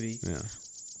 Killing a baby. Yeah.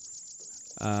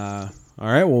 All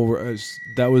right, well,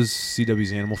 that was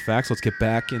CW's Animal Facts. Let's get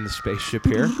back in the spaceship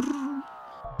here.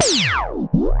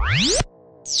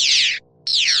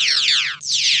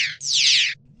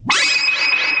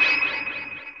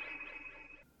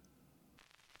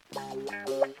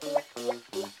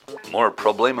 More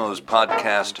Problemos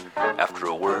podcast after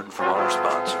a word from our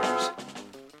sponsors.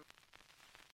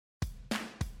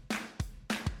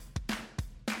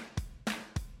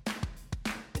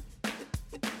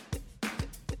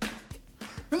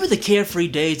 Remember the carefree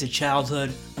days of childhood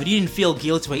when you didn't feel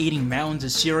guilty by eating mountains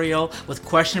of cereal with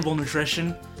questionable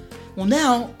nutrition? Well,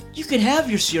 now you can have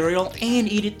your cereal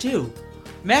and eat it too.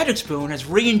 Magic Spoon has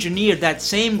re-engineered that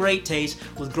same great taste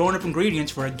with grown-up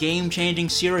ingredients for a game-changing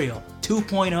cereal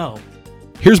 2.0.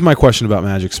 Here's my question about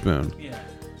Magic Spoon. Yeah.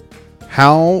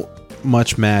 How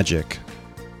much magic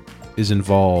is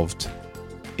involved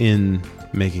in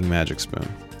making Magic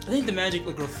Spoon? I think the magic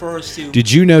like refers to.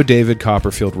 Did you know David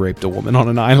Copperfield raped a woman on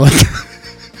an island?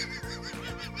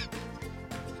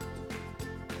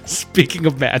 Speaking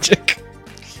of magic.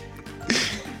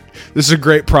 This is a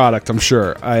great product, I'm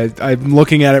sure. I'm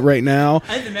looking at it right now.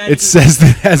 It says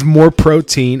that it has more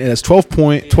protein. It has 12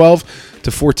 to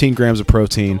 14 grams of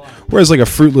protein, whereas like a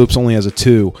Fruit Loops only has a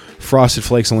 2. Frosted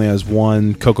Flakes only has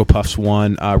 1. Cocoa Puffs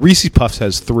 1. Reese's Puffs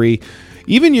has 3.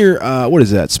 Even your, what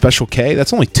is that, Special K?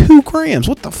 That's only 2 grams.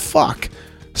 What the fuck?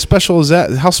 Special is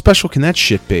that? How special can that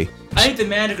shit be? I think the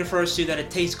magic refers to that it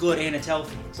tastes good and it's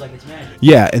healthy. It's like it's magic.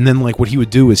 Yeah, and then like what he would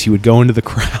do is he would go into the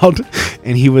crowd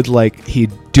and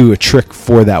he'd do a trick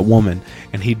for that woman,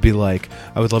 and he'd be like,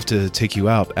 I would love to take you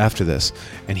out after this.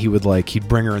 And he'd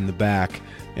bring her in the back,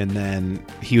 and then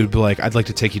he would be like, I'd like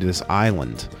to take you to this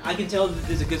island. I can tell that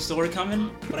there's a good story coming,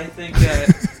 but I think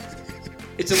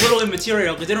it's a little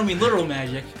immaterial because they don't mean literal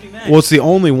magic. Well, it's the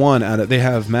only one out of. They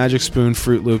have Magic Spoon,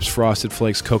 Fruit Loops, Frosted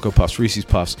Flakes, Cocoa Puffs, Reese's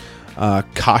Puffs,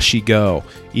 Kashi Go,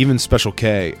 even Special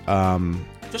K.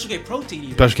 Special K protein.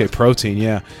 Even. Special K protein,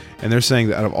 yeah. And they're saying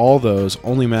that out of all those,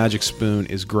 only Magic Spoon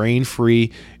is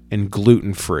grain-free and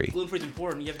gluten-free. Gluten-free is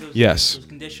important. You have those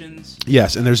conditions.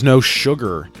 Yes, and there's no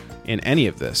sugar in any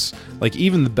of this. Like,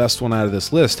 even the best one out of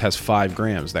this list has 5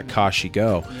 grams, that Kashi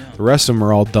Go. Yeah. The rest of them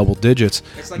are all double digits.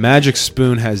 Like Magic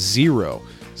Spoon has 0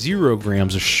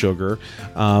 grams of sugar.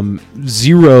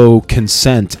 0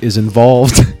 consent is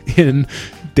involved in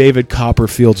David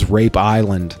Copperfield's Rape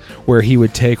Island, where he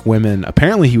would take women.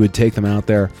 Apparently, he would take them out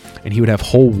there, and he would have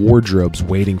whole wardrobes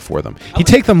waiting for them. He'd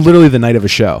take them literally the night of a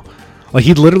show. Like,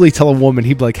 he'd literally tell a woman,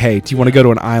 he'd be like, hey, do you want to go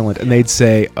to an island? And they'd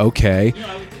say, okay.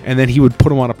 And then he would put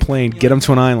them on a plane, get them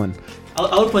to an island.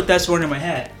 I would put that sword in my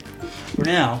hat for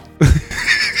now.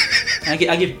 I'll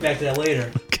get back to that later.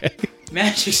 Okay.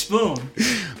 Magic Spoon.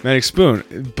 Magic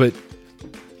Spoon. But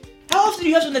how often do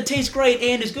you have something that tastes great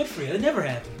and is good for you? It never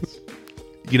happens.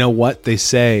 You know what? They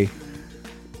say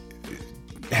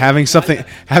having something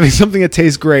that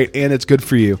tastes great and it's good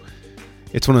for you,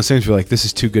 it's one of those things where you're like, this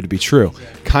is too good to be true.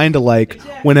 Exactly. Kind of like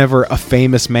whenever a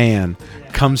famous man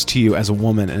comes to you as a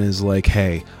woman and is like,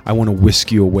 hey, I want to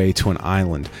whisk you away to an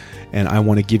island and I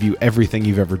want to give you everything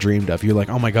you've ever dreamed of. You're like,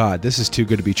 oh my God, this is too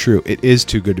good to be true. It is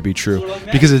too good to be true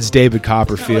because it's David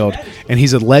Copperfield, and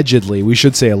he's allegedly, we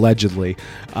should say allegedly,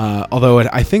 although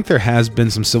I think there has been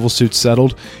some civil suits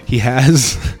settled, he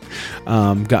has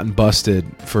gotten busted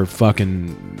for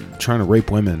fucking trying to rape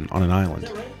women on an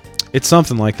island. It's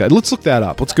something like that. Let's look that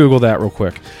up. Let's Google that real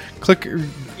quick. Click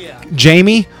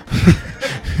Jamie.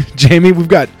 Jamie, we've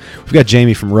got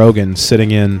Jamie from Rogan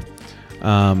sitting in. Too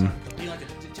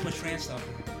much trans stuff.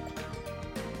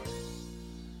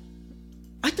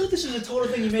 I thought this was a total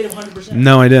thing you made of 100%.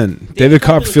 No, I didn't. David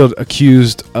Copperfield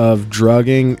accused of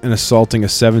drugging and assaulting a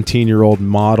 17-year-old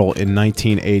model in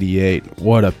 1988.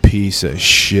 What a piece of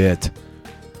shit.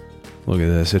 Look at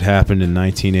this. It happened in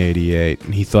 1988,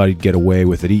 and he thought he'd get away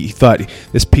with it. He thought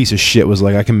this piece of shit was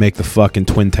like, I can make the fucking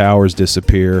Twin Towers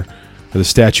disappear, or the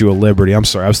Statue of Liberty. I'm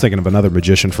sorry, I was thinking of another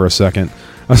magician for a second.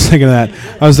 I was thinking of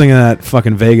that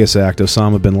fucking Vegas act,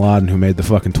 Osama bin Laden, who made the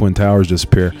fucking Twin Towers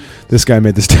disappear. This guy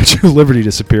made the Statue of Liberty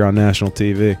disappear on national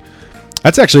TV.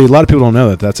 That's actually, a lot of people don't know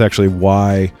that. That's actually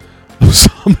why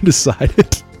Osama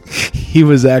decided he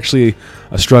was actually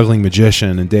a struggling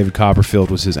magician, and David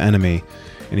Copperfield was his enemy.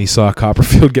 And he saw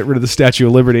Copperfield get rid of the Statue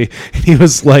of Liberty, and he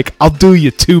was like, I'll do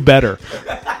you 2 better.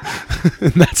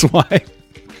 And that's why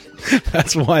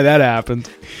that happened.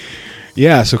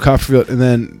 Yeah, so Copperfield, and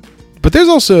then, but there's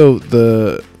also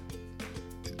that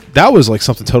was like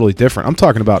something totally different. I'm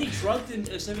talking about. He drugged a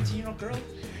 17-year-old girl?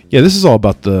 Yeah, this is all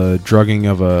about the drugging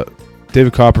of a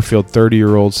David Copperfield,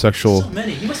 30-year-old sexual. So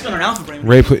many. He must have been on alpha brain.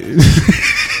 Rape.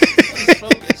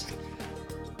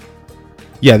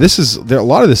 Yeah, a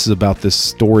lot of this is about this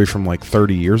story from like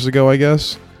 30 years ago, I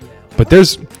guess. Yeah. But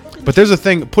there's a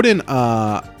thing. Put in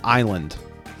island.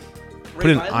 Put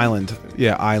in island.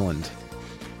 Yeah, island.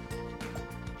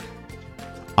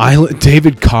 Island.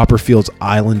 David Copperfield's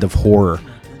Island of Horror.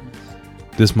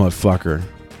 This motherfucker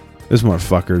is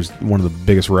one of the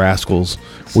biggest rascals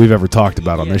we've ever talked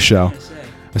about on this show.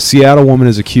 A Seattle woman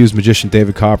has accused magician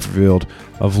David Copperfield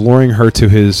of luring her to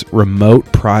his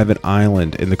remote private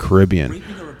island in the Caribbean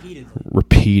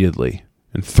repeatedly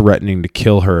and threatening to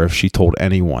kill her if she told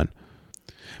anyone.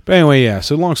 But anyway, yeah,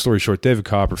 so long story short, David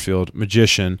Copperfield,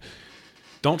 magician.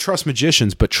 Don't trust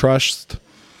magicians, but trust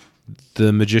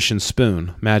the magician's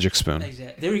spoon, magic spoon.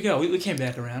 Exactly. There we go. We came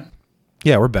back around.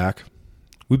 Yeah, we're back.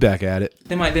 We back at it.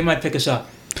 They might pick us up.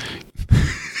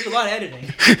 It's a lot of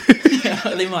editing.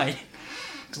 Yeah, they might.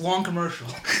 It's a long commercial.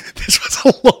 This was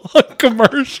a long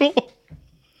commercial.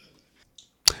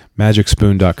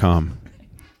 MagicSpoon.com.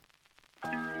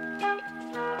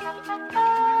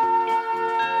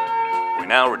 We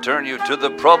now return you to the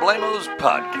Problemos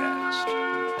podcast.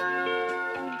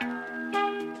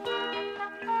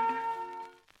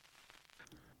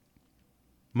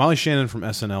 Molly Shannon from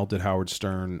SNL did Howard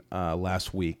Stern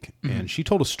last week, and she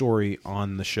told a story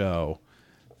on the show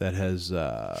that has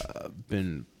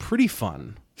been pretty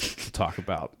fun to talk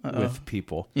about with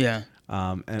people. Yeah.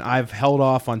 And I've held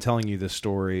off on telling you this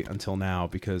story until now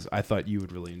because I thought you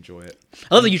would really enjoy it.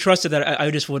 I love that you trusted that I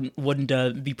just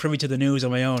wouldn't be privy to the news on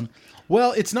my own.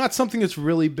 Well, it's not something that's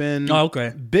really been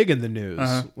big in the news.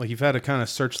 Like, you've had to kind of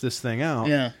search this thing out.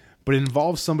 Yeah. But it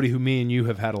involves somebody who me and you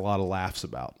have had a lot of laughs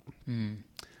about.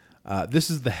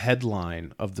 This is the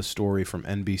headline of the story from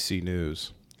NBC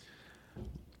News.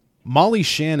 Molly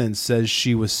Shannon says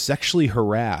she was sexually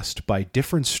harassed by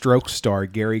different stroke star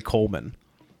Gary Coleman.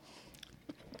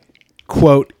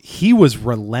 Quote, he was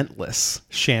relentless,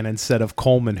 Shannon said of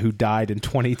Coleman, who died in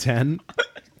 2010.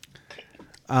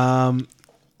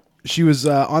 She was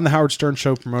on the Howard Stern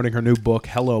show promoting her new book,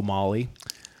 Hello, Molly.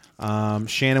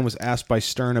 Shannon was asked by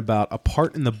Stern about a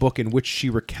part in the book in which she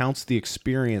recounts the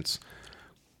experience.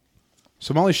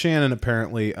 So Molly Shannon,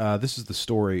 apparently, this is the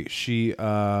story. She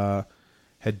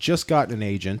had just gotten an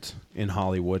agent in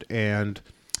Hollywood, and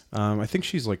I think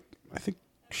she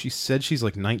said she's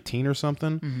like 19 or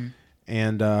something. Mm-hmm.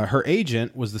 And her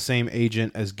agent was the same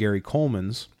agent as Gary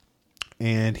Coleman's,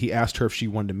 and he asked her if she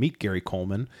wanted to meet Gary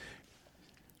Coleman.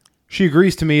 She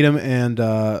agrees to meet him, and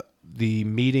the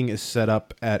meeting is set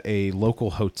up at a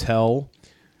local hotel.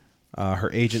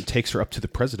 Her agent takes her up to the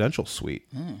presidential suite.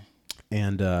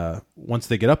 And once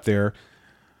they get up there,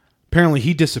 apparently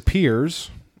he disappears.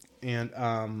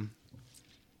 And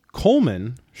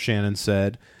Coleman, Shannon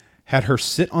said, had her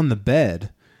sit on the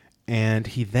bed, and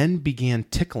he then began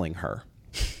tickling her.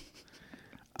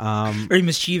 Very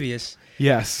mischievous.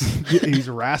 Yes, he's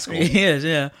a rascal. He is,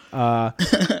 yeah.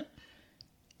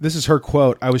 This is her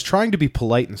quote. I was trying to be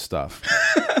polite and stuff.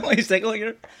 Why he's tickling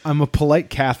her? I'm a polite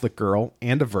Catholic girl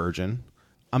and a virgin.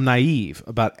 I'm naive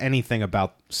about anything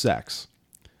about sex.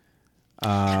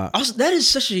 Also, that is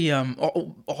such a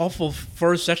awful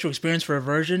first sexual experience for a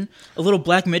virgin. A little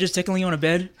black midget tickling you on a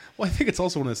bed. Well, I think it's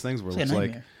also one of those things where it's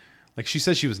like she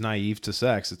says she was naive to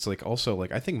sex. It's like also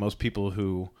like I think most people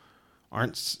who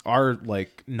are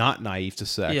like not naive to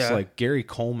sex, like Gary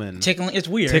Coleman tickling. It's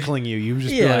weird tickling you. You just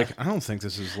be like, I don't think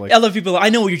this is like. Other people, I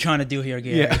know what you're trying to do here,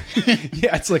 Gary. Yeah,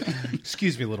 yeah. It's like,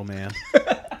 excuse me, little man.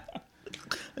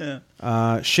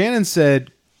 Shannon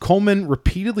said Coleman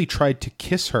repeatedly tried to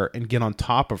kiss her and get on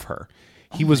top of her.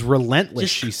 He was relentless,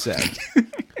 she said.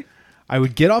 I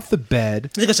would get off the bed.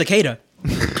 It's like a cicada.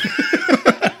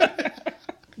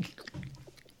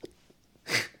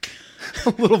 A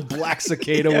little black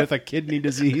cicada with a kidney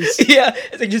disease. Yeah,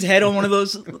 it's like his head on one of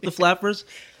those, the flappers.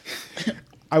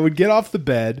 I would get off the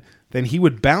bed, then he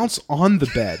would bounce on the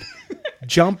bed.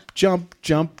 Jump, jump,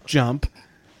 jump, jump.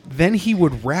 Then he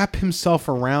would wrap himself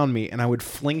around me, and I would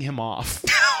fling him off.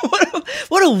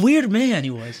 What a weird man he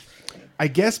was. I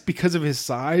guess because of his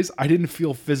size, I didn't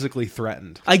feel physically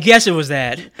threatened. I guess it was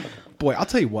that. Boy, I'll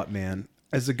tell you what, man.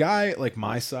 As a guy like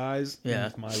my size, and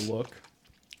with my look,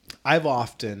 I've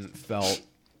often felt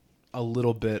a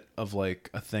little bit of like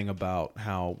a thing about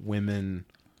how women,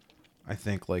 I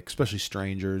think, like especially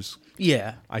strangers,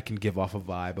 I can give off a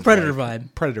vibe, of predator like,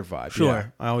 vibe, predator vibe. Sure, yeah.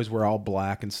 I always wear all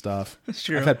black and stuff. That's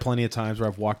true. I've had plenty of times where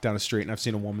I've walked down a street and I've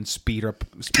seen a woman speed up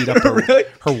her,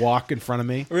 her walk in front of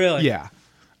me. Really? Yeah.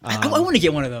 I want to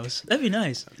get one of those. That'd be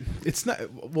nice. It's not.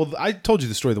 Well, I told you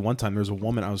the story the one time. There was a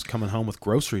woman. I was coming home with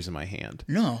groceries in my hand.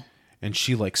 No. And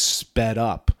she like sped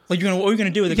up. Like what are you gonna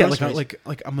do with the groceries?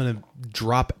 Like I'm gonna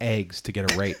drop eggs to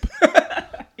get a rape.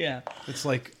 Yeah. It's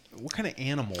like, what kind of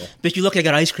animal? Bitch, you look like I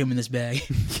got ice cream in this bag.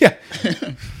 Yeah.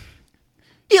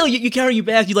 You carry your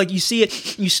bag. You see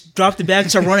it. You drop the bag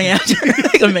and start running after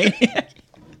like a maniac.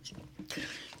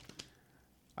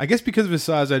 I guess because of his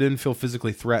size, I didn't feel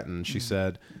physically threatened, she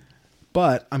said.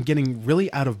 But I'm getting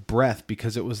really out of breath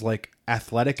because it was like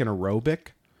athletic and aerobic.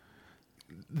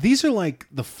 These are like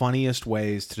the funniest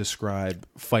ways to describe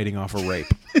fighting off a rape.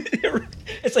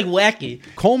 It's like wacky.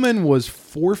 Coleman was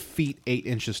 4 feet 8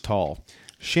 inches tall.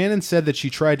 Shannon said that she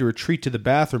tried to retreat to the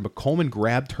bathroom, but Coleman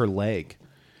grabbed her leg.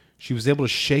 She was able to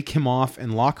shake him off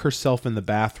and lock herself in the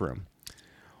bathroom.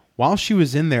 While she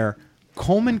was in there,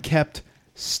 Coleman kept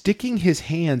sticking his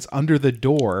hands under the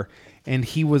door, and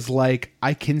he was like,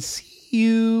 I can see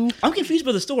you. I'm confused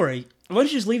by the story. Why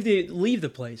don't you just leave the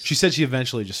place? She said she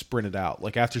eventually just sprinted out.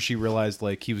 Like after she realized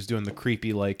like he was doing the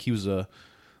creepy, like he was a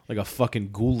fucking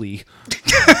ghoulie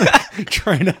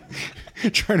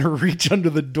trying to reach under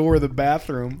the door of the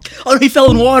bathroom. Oh, he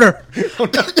fell in water.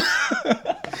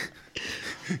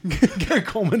 Gary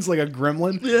Coleman's like a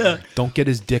gremlin. Yeah. Don't get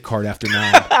his dick hard after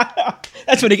 9.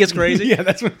 That's when he gets crazy. Yeah,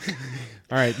 that's what.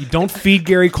 All right, you don't feed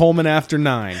Gary Coleman after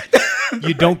 9.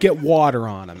 You don't get water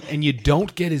on him, and you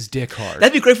don't get his dick hard.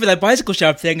 That'd be great for that bicycle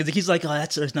shop thing. He's like, oh,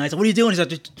 that's nice. What are you doing? He's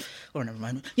like, oh, never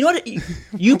mind. You know what?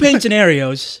 You paint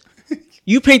scenarios.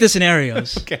 You paint the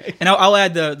scenarios. Okay. And I'll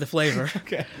add the flavor.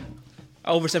 Okay.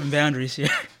 I'll overstep boundaries here.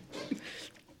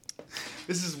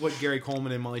 This is what Gary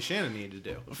Coleman and Molly Shannon need to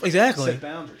do. Exactly. Set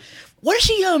boundaries. What is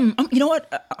she? You know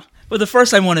what? For the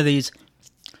first time, one of these,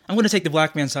 I'm going to take the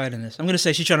black man's side in this. I'm going to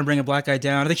say she's trying to bring a black guy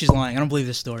down. I think she's lying. I don't believe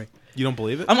this story. You don't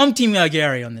believe it? I'm team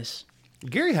Gary on this.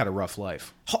 Gary had a rough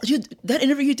life. That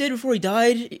interview you did before he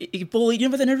died, he bullied. You know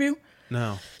about that interview?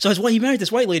 No. So he married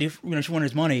this white lady. She wanted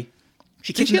his money.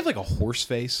 Did she have like a horse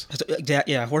face?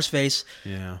 Yeah, horse face.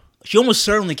 Yeah. She almost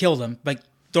certainly killed him, like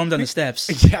throw him down the steps.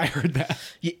 Yeah, I heard that.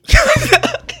 Yeah.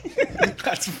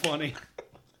 That's funny.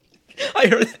 I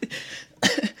heard it.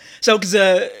 So, because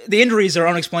the injuries are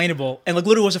unexplainable, and like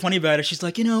literally what's so funny about it, she's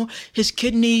like, his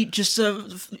kidney just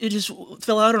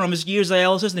fell out on him. His years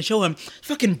dialysis, and they show him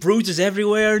fucking bruises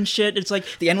everywhere and shit. It's like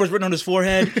the N-word's written on his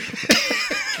forehead.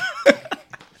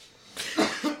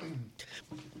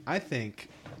 I think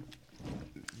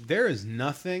there is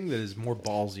nothing that is more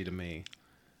ballsy to me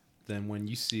than when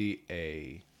you see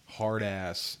a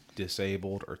hard-ass,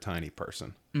 disabled, or tiny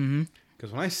person. Mm-hmm.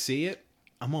 Because when I see it,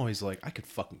 I'm always like, I could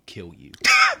fucking kill you.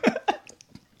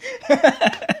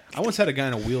 I once had a guy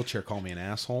in a wheelchair call me an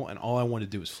asshole, and all I wanted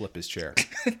to do was flip his chair.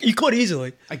 You could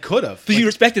easily. I could have. But you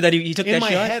respected that he took that in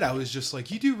shot? my head, I was just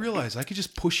like, you do realize I could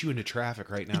just push you into traffic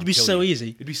right now. It'd be so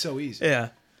easy. It'd be so easy. Yeah.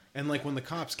 And like when the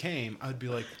cops came, I'd be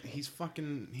like, he's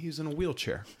in a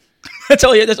wheelchair. That's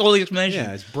all the explanation.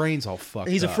 Yeah, his brain's all fucked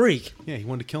He's up. a freak. Yeah, he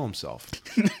wanted to kill himself.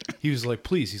 He was like,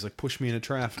 please. He's like, push me into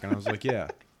traffic. And I was like, yeah.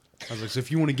 I was like, so if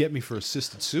you want to get me for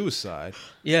assisted suicide,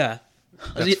 yeah,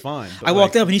 that's fine. But I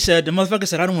walked up and he said, the motherfucker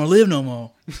said, I don't want to live no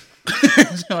more.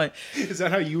 So is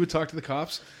that how you would talk to the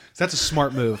cops? That's a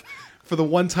smart move. For the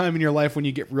one time in your life when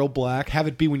you get real black, have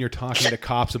it be when you're talking to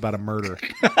cops about a murder.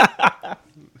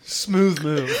 Smooth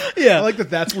move. Yeah. I like that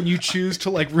that's when you choose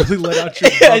to like really let out your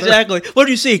yeah, brother. exactly. What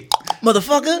do you see?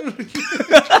 Motherfucker?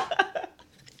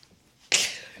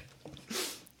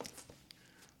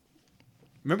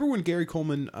 Remember when Gary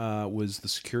Coleman was the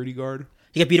security guard?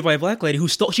 He got beat up by a black lady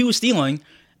she was stealing,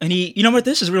 and you know what,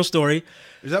 this is a real story.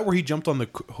 Is that where he jumped on the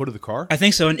hood of the car? I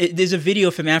think so, and there's a video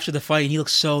of him after the fight, and he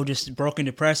looks so just broken,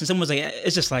 depressed, and someone was like,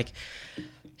 it's just like,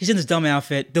 he's in this dumb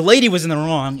outfit. The lady was in the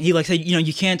wrong. He like said,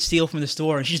 you can't steal from the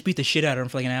store, and she just beat the shit out of him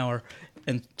for like an hour,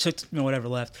 and took whatever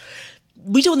left.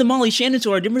 We told the Molly Shannon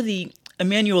story. Remember the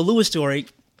Emmanuel Lewis story?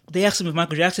 They asked him if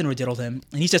Michael Jackson ever diddled him,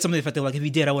 and he said something like, if he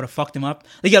did, I would have fucked him up.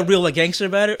 They got real like gangster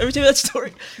about it. Ever tell you that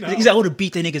story? No. He said, I would have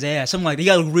beat that nigga's ass. Something like they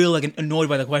got real like annoyed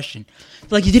by the question.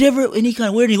 Like, you did ever any kind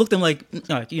of weird? And he looked at him like,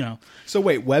 So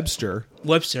wait, Webster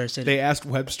said they asked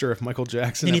Webster if Michael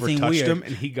Jackson anything ever touched weird. him,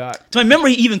 and he got. So I remember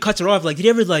he even cuts her off. Like, did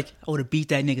you ever like? I would have beat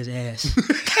that nigga's ass.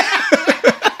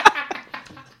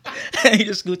 And he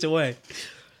just scoots away.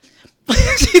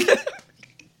 Is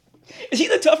he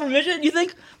the tougher midget? You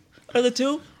think? Are the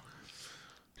two?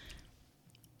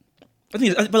 I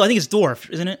think it's dwarf,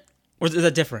 isn't it? Or is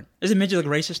that different? Is it midget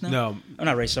like racist now? No. I'm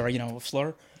not racist, sorry,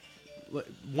 slur.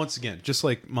 Once again, just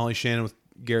like Molly Shannon with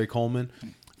Gary Coleman,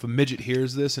 if a midget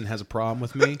hears this and has a problem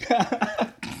with me,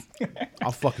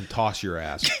 I'll fucking toss your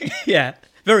ass. Yeah,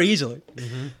 very easily.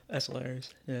 Mm-hmm. That's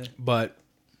hilarious. Yeah. But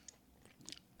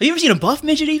have you ever seen a buff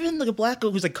midget even? Like a black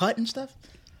who's like cut and stuff?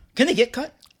 Can they get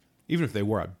cut? even if they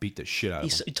were, I'd beat the shit out of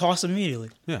them. You toss them immediately.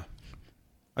 Yeah.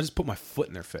 I just put my foot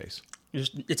in their face.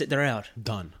 They're out.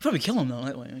 Done. Probably kill them though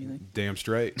that way. Don't you think? Damn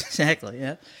straight. Exactly.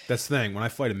 Yeah. That's the thing. When I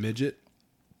fight a midget,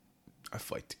 I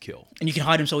fight to kill. And you can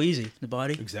hide them so easy in the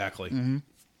body. Exactly. Mm-hmm.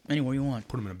 Anywhere you want.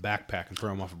 Put them in a backpack and throw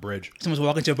them off a bridge. Someone's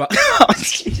walking to a box. Oh,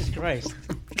 Jesus Christ.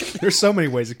 There's so many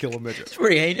ways to kill a midget. It's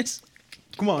pretty heinous.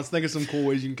 Come on, let's think of some cool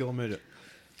ways you can kill a midget.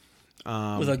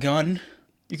 With a gun.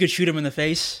 You could shoot them in the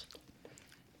face.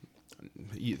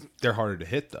 They're harder to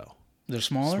hit, though. They're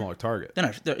smaller? Smaller target.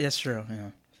 That's true, yeah.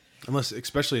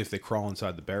 Especially if they crawl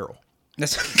inside the barrel. They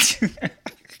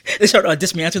start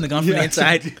dismantling the gun from the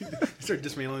inside. Start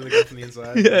dismantling the gun from the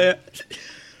inside. Yeah.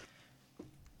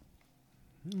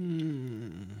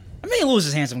 Emmanuel Lewis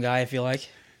is a handsome guy, I feel like.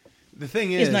 The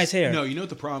thing is, he has nice hair. No, you know what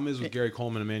the problem is with Gary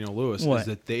Coleman and Emmanuel Lewis What? is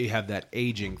that they have that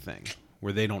aging thing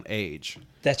where they don't age.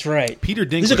 That's right. Peter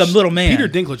Dinklage He's like a little man. Peter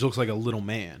Dinklage looks like a little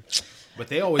man, but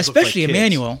they always Especially look like kids.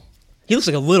 Emmanuel. He looks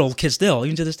like a little kid still,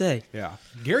 even to this day. Yeah,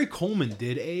 Gary Coleman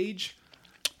did age.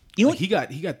 You know Like, he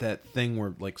got that thing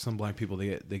where like some black people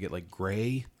they get like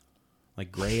gray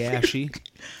ashy,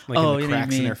 like Oh, in you the know what cracks you in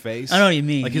mean. their face. I know what you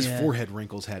mean, Like his yeah. forehead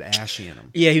wrinkles had ashy in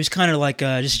them. Yeah, he was kind of like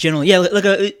just generally,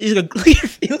 he's like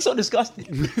he looks so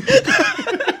disgusting.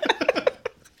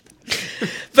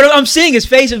 But I'm seeing his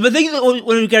face. But the thing is,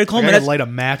 when Gary I Coleman, gotta light a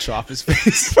match off his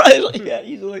face. probably like that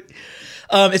easily.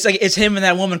 It's him and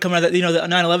that woman coming out of the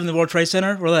 9/11, the World Trade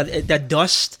Center, where that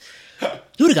dust.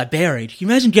 He would have got buried. Can you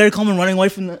imagine Gary Coleman running away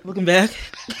from looking back,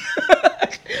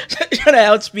 trying to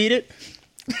outspeed it?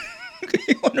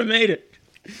 He wouldn't have made it.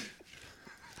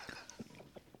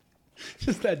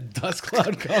 Just that dust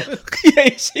cloud coming. Yeah,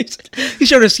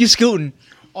 he's scooting.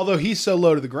 Although he's so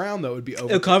low to the ground, though, it would be over.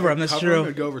 It'll cover him, that's true. It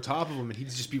would go over top of him, and he'd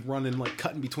just be running, like,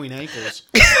 cutting between ankles.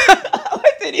 I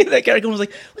like the idea that Gary Coleman was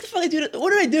like, "What the fuck did I do? What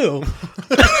did I do?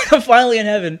 I'm finally in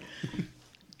heaven."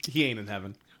 He ain't in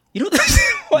heaven. You know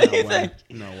what do you way. think?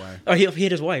 No way. Oh, he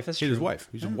hit his wife. That's He true. hit his wife.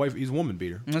 He's a wife. He's a woman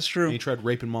beater. That's And true. he tried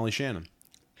raping Molly Shannon.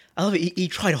 I love it. He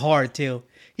tried hard too.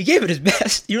 He gave it his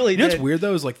best. He really You know did. what's weird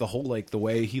though is like the whole the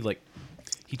way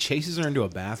he chases her into a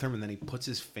bathroom and then he puts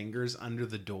his fingers under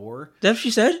the door. Is that what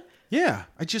she said? Yeah,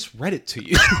 I just read it to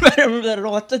you. I don't remember that at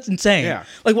all. That's insane. Yeah.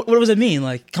 Like, what does it mean?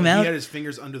 Like, come He out? had his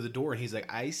fingers under the door and he's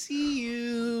like, "I see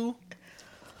you."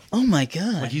 Oh my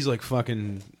god. Like he's like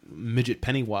fucking midget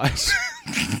Pennywise.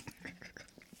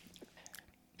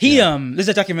 There's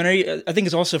a documentary, I think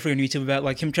it's also free on YouTube, about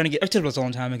like him trying to get, I told this a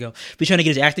long time ago, but he's trying to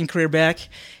get his acting career back,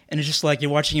 and it's just like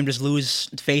you're watching him just lose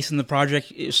faith in the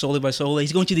project slowly by slowly.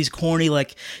 He's going to these corny,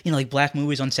 like, like black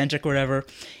movies on Centric or whatever,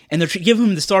 and they're giving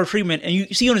him the star treatment, and you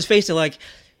see on his face, they're like,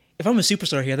 if I'm a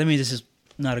superstar here, that means this is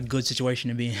not a good situation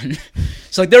to be in.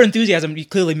 So like their enthusiasm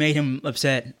clearly made him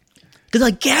upset. Because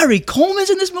like Gary Coleman's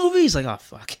in this movie? He's like, oh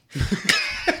fuck.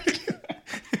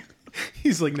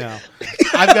 He's like, "No,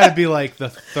 I've got to be like the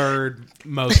third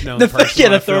most known person." Yeah,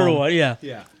 on the a third film. one, yeah.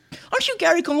 Yeah. Aren't you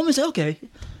Gary Coleman? It's okay.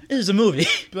 This is a movie.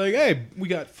 Be like, "Hey, we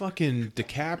got fucking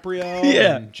DiCaprio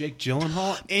Yeah. and Jake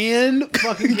Gyllenhaal and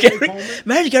fucking Gary Coleman."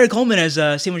 Imagine Gary Coleman as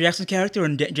Samuel Jackson's character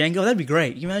in Django. That'd be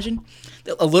great. Can you imagine?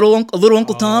 A little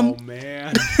Uncle Tom. Oh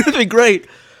man. That'd be great.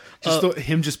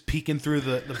 Him just peeking through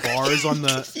the bars on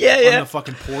the Yeah. on the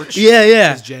fucking porch.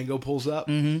 Yeah. As Django pulls up.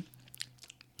 Mm-hmm.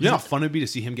 You know how fun it'd be to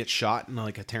see him get shot in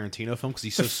like a Tarantino film because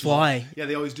he's so small. fly. Yeah,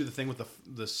 they always do the thing with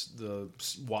the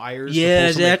wires. to Yeah,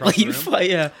 pull somebody across exactly. the room.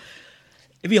 Yeah.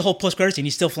 It'd be a whole post-credit scene.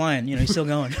 He's still flying. He's still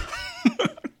going.